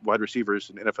the best wide receivers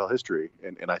in NFL history,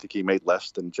 and I think he made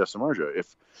less than Jeff Samardzija.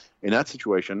 If in that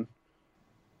situation,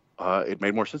 it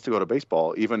made more sense to go to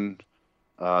baseball, even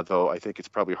though I think it's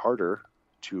probably harder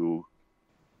to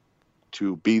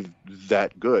be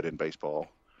that good in baseball.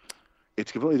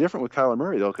 It's completely different with Kyler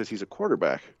Murray, though, because he's a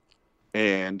quarterback.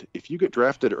 And if you get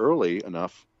drafted early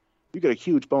enough, you get a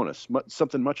huge bonus,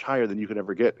 something much higher than you could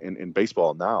ever get in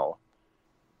baseball now.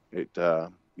 I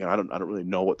don't really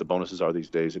know what the bonuses are these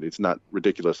days. It's not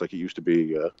ridiculous like it used to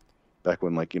be back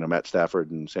when, Matt Stafford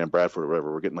and Sam Bradford or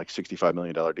whatever were getting like $65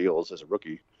 million deals as a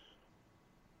rookie.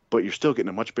 But you're still getting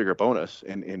a much bigger bonus,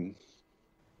 and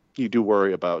you do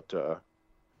worry about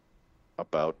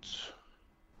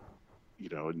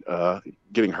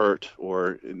getting hurt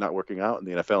or not working out in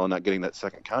the NFL and not getting that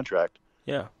second contract.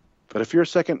 Yeah. But if you're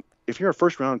a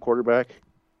first round quarterback,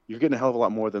 you're getting a hell of a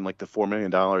lot more than like the $4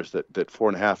 million that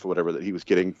 4.5 or whatever that he was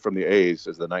getting from the A's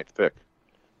as the 9th pick.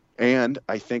 And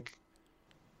I think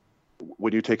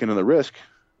when you take into the risk,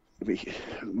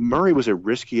 Murray was a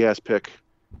risky ass pick,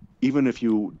 even if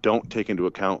you don't take into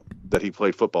account that he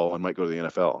played football and might go to the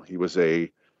NFL. He was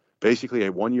basically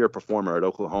a 1-year performer at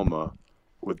Oklahoma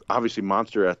with obviously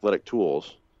monster athletic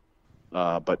tools,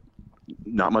 but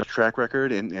not much track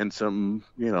record and some,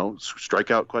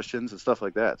 strikeout questions and stuff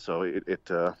like that. So I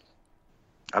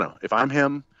don't know. If I'm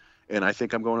him and I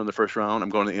think I'm going in the first round, I'm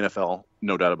going to the NFL,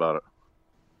 no doubt about it.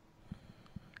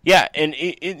 Yeah, and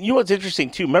you know what's interesting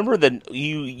too? Remember that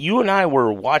you and I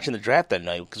were watching the draft that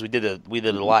night because we did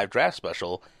a live draft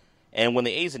special, and when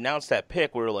the A's announced that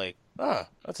pick, we were like, "Oh,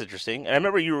 that's interesting." And I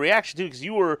remember your reaction too because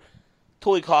you were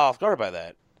totally caught off guard by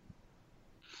that.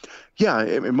 Yeah,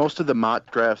 I mean, most of the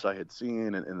mock drafts I had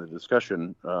seen in the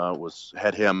discussion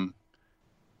had him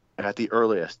at the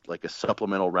earliest, like a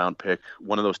supplemental round pick,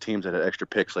 one of those teams that had extra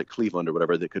picks like Cleveland or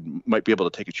whatever that might be able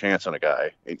to take a chance on a guy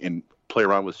and play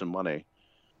around with some money.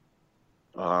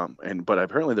 But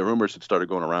apparently the rumors had started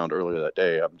going around earlier that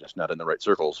day. I'm just not in the right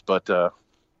circles. But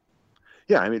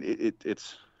yeah, I mean,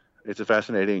 it's a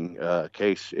fascinating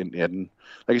case. And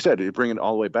like I said, bringing it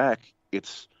all the way back,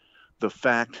 it's the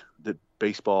fact that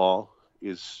baseball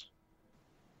is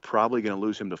probably going to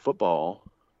lose him to football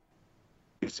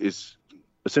is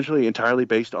essentially entirely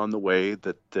based on the way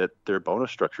that their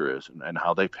bonus structure is and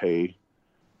how they pay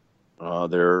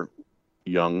their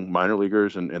young minor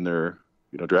leaguers and their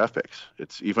draft picks.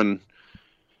 It's even,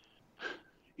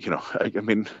 I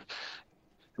mean,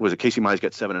 was it Casey Mize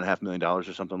got $7.5 million or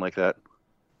something like that?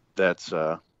 That's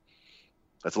a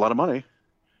lot of money.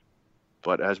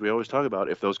 But as we always talk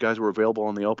about, if those guys were available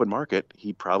on the open market,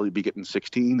 he'd probably be getting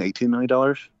 $18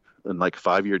 million in like a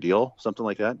 5-year deal, something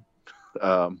like that.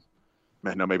 No,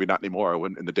 maybe not anymore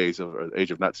in the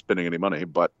age of not spending any money,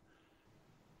 but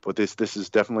this is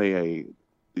definitely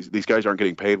these guys aren't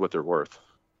getting paid what they're worth.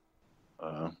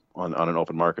 on an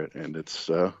open market, and it's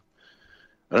I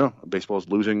don't know. Baseball is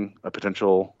losing a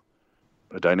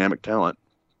dynamic talent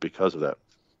because of that.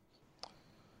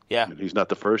 Yeah, And he's not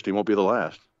the first. He won't be the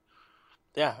last.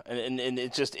 yeah, and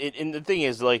it's just and the thing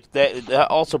is like that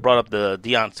also brought up the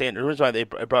Deion Sanders. The reason why they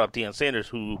brought up Deion Sanders,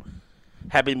 who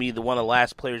happened to be one of the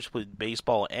last players to play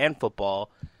baseball and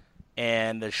football,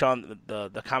 and the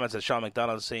comments that Sean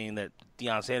McDonough is saying that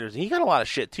Deion Sanders, he got a lot of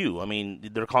shit too. I mean,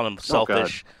 they're calling him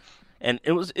selfish, and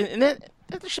that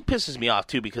shit pisses me off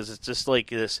too, because it's just like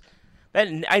this. That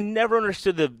I never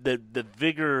understood the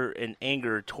vigor and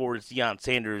anger towards Deion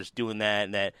Sanders doing that,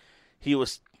 and that he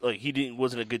was like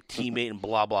wasn't a good teammate and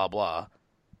blah blah blah.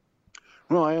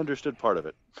 Well, I understood part of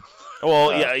it.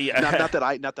 Well, yeah. Not that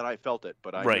I felt it,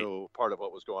 but I knew part of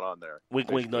what was going on there. Wink,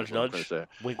 wink, nudge, nudge.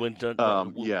 Wink, wink, nudge.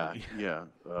 Yeah.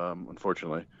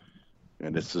 Unfortunately,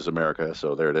 and this is America,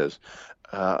 so there it is.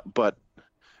 But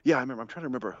yeah, I remember. I'm trying to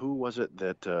remember who was it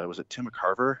that was it Tim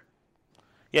McCarver?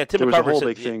 Yeah, Tim McCarver. There was a whole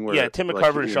big thing where Tim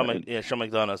McCarver and Sean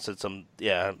McDonough said some.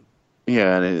 Yeah.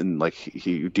 Yeah, and like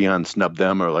Deion snubbed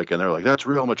them, and they're like, that's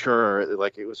real mature.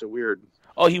 Like it was a weird.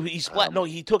 Oh, he splat. No,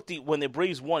 he took when the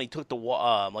Braves won, he took the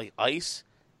like ice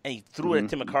and he threw it at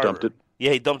Tim McCarver. Dumped it.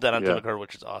 Yeah, he dumped that on Tim McCarver,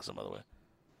 which is awesome, by the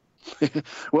way.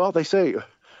 Well, they say,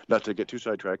 not to get too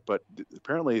sidetracked, but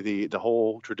apparently the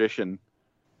whole tradition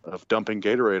of dumping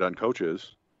Gatorade on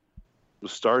coaches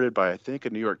was started by, I think, a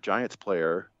New York Giants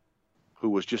player who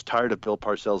was just tired of Bill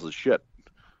Parcells' shit.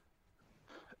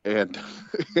 And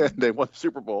they won the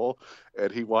Super Bowl,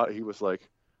 and he was like,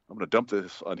 I'm going to dump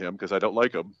this on him because I don't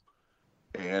like him.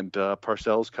 And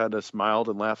Parcells kind of smiled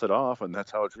and laughed it off, and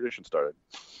that's how a tradition started.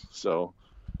 So,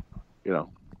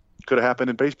 could have happened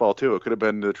in baseball too. It could have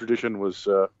been the tradition was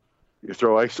you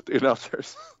throw ice at the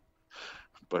announcers.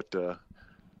 But,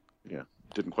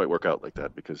 didn't quite work out like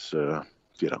that because,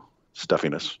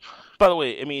 stuffiness. By the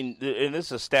way, I mean, and this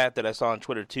is a stat that I saw on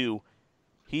Twitter too.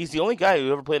 He's the only guy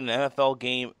who ever played an NFL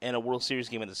game and a World Series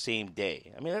game in the same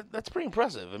day. I mean, that's pretty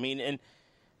impressive. I mean, and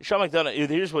Sean McDonough,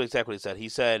 here's exactly what he said. He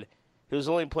said he was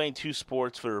only playing 2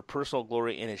 sports for personal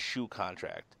glory in his shoe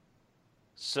contract.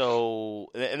 So,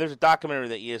 and there's a documentary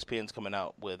that ESPN's coming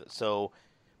out with. So,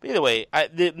 but either way,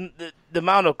 the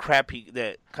amount of crap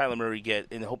that Kyler Murray get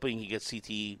and hoping he gets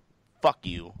CTE, fuck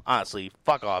you. Honestly,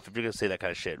 fuck off if you're gonna say that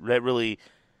kind of shit. That really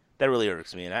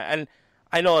irks me. And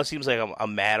I know it seems like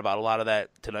I'm mad about a lot of that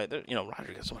tonight.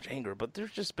 Roger got so much anger, but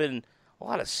there's just been a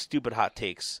lot of stupid hot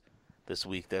takes this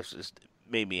week that's just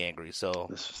made me angry. So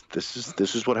this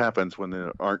is what happens when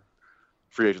there aren't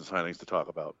free agent signings to talk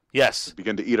about. Yes, we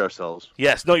begin to eat ourselves.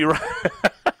 Yes, no, you're right.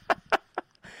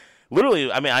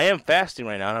 Literally, I mean, I am fasting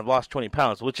right now, and I've lost 20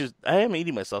 pounds, which is I am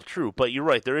eating myself. True, but you're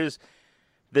right. There is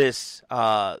this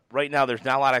right now. There's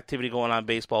not a lot of activity going on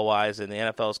baseball wise, and the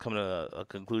NFL is coming to a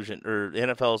conclusion, or the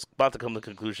NFL is about to come to a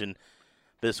conclusion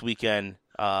this weekend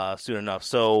soon enough.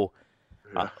 So,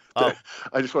 I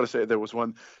just want to say there was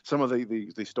some of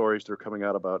the stories that are coming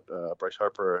out about Bryce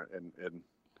Harper and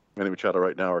Manny Machado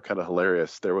right now are kind of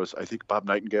hilarious. There was, I think, Bob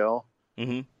Nightingale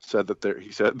said that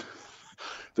he said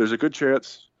there's a good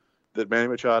chance that Manny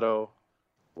Machado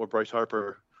or Bryce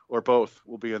Harper or both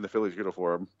will be in the Phillies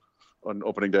uniform on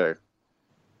opening day.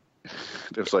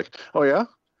 It was like, oh yeah,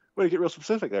 way to get real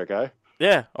specific there, guy.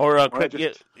 Yeah, or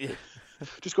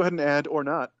just go ahead and add or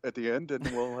not at the end, and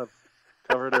we'll have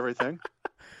covered everything.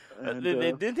 And,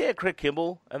 didn't they have Craig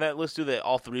Kimball and that list too that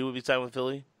all 3 would be signed with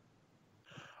Philly?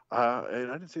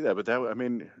 And I didn't see that, but I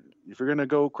mean, if you're gonna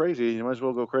go crazy, you might as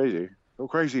well go crazy. Go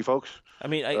crazy, folks. I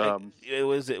mean,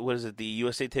 was it the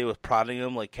USA Today was prodding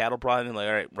him like cattle prodding him, like,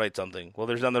 all right, write something. Well,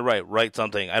 there's nothing to write. Write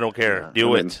something. I don't care.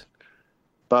 Do it.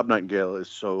 Bob Nightingale is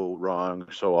so wrong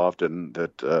so often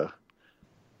that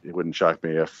it wouldn't shock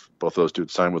me if both of those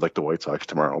dudes signed with like the White Sox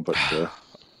tomorrow. But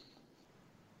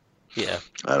yeah,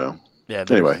 I don't know. Yeah.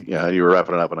 Anyway, you were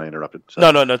wrapping it up and I interrupted.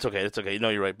 So. No, it's okay. It's okay. No,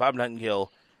 you're right. Bob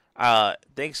Nightingale.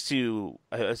 Thanks to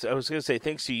I was going to say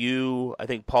thanks to you. I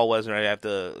think Paul Wesner, I have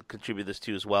to contribute this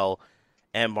to as well,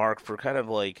 and Mark for kind of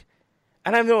like.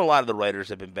 And I've known a lot of the writers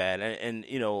have been bad, and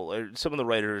some of the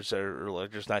writers are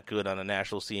just not good on a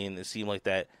national scene. They seem like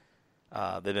that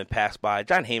they've been passed by.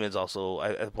 John Heyman's also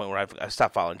at the point where I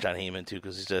stopped following John Heyman too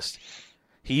because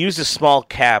he uses small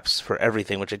caps for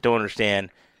everything, which I don't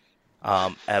understand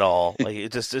at all. Like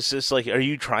it's just like, are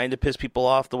you trying to piss people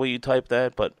off the way you type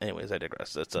that? But anyways, I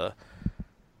digress. All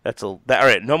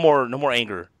right. No more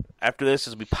anger. After this,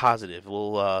 it'll be positive.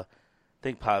 We'll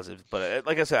think positive. But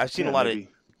like I said, I've seen a lot of.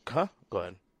 Huh? Go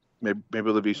ahead. Maybe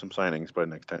there'll be some signings by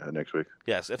next week.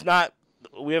 Yes. If not,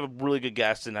 we have a really good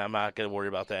guest, and I'm not going to worry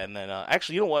about that. And then,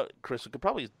 actually, you know what, Chris? We could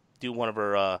probably do one of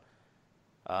our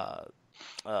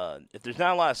if there's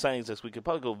not a lot of signings this week, we could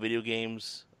probably go video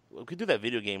games. We could do that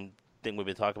video game thing we've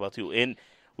been talking about too. And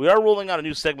we are rolling out a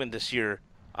new segment this year.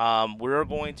 We're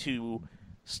going to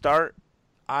start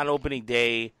on opening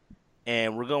day,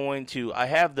 and we're going to. I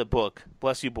have the book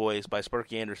 "Bless You Boys" by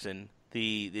Sparky Anderson,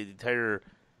 the entire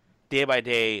day by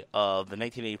day of the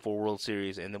 1984 World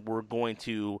Series, and then we're going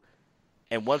to.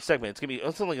 In one segment,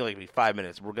 it's only going to be 5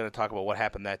 minutes. We're going to talk about what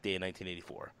happened that day in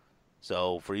 1984.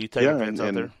 So for you Tiger fans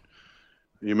out there,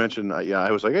 you mentioned,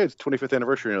 I was like, hey, it's 25th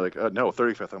anniversary. And you're like, no,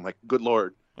 35th. I'm like, good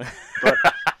Lord. But,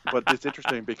 but it's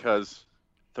interesting because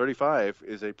 35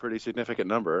 is a pretty significant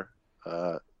number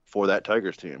for that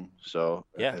Tigers team. So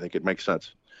I think it makes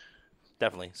sense.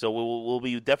 Definitely. So we'll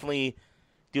be definitely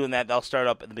doing that. That'll start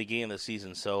up at the beginning of the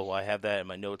season. So I have that in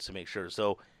my notes to make sure.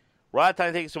 So we're out of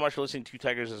time. Thank you so much for listening to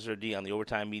Tigers SRD on the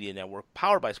Overtime Media Network,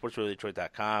 powered by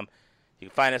SportsRadioDetroit.com. You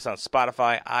can find us on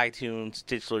Spotify, iTunes,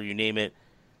 Stitcher, you name it.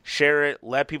 Share it.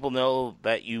 Let people know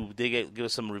that you did give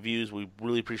us some reviews. We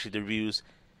really appreciate the reviews.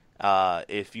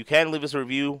 If you can leave us a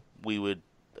review, we'll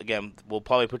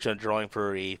probably put you on a drawing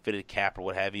for a fitted cap or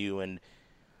what have you. And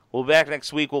we'll be back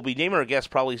next week. We'll be naming our guests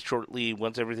probably shortly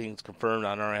once everything's confirmed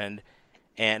on our end.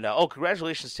 And,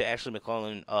 congratulations to Ashley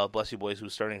McClellan, Bless You Boys,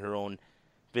 who's starting her own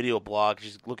video blog.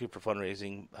 She's looking for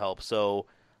fundraising help. So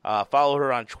follow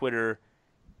her on Twitter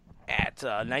at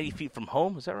 90 Feet From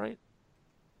Home. Is that right?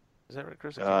 Is that right,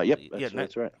 Chris? Yep,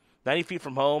 that's right. 90 Feet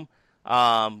From Home.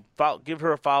 Give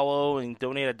her a follow and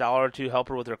donate $1 or $2, help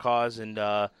her with her cause. And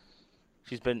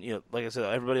she's been, like I said,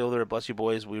 everybody over there at Bless You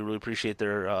Boys, we really appreciate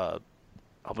their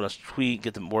helping us tweet,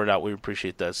 get the word out. We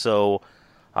appreciate that. So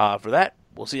for that,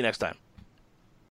 we'll see you next time.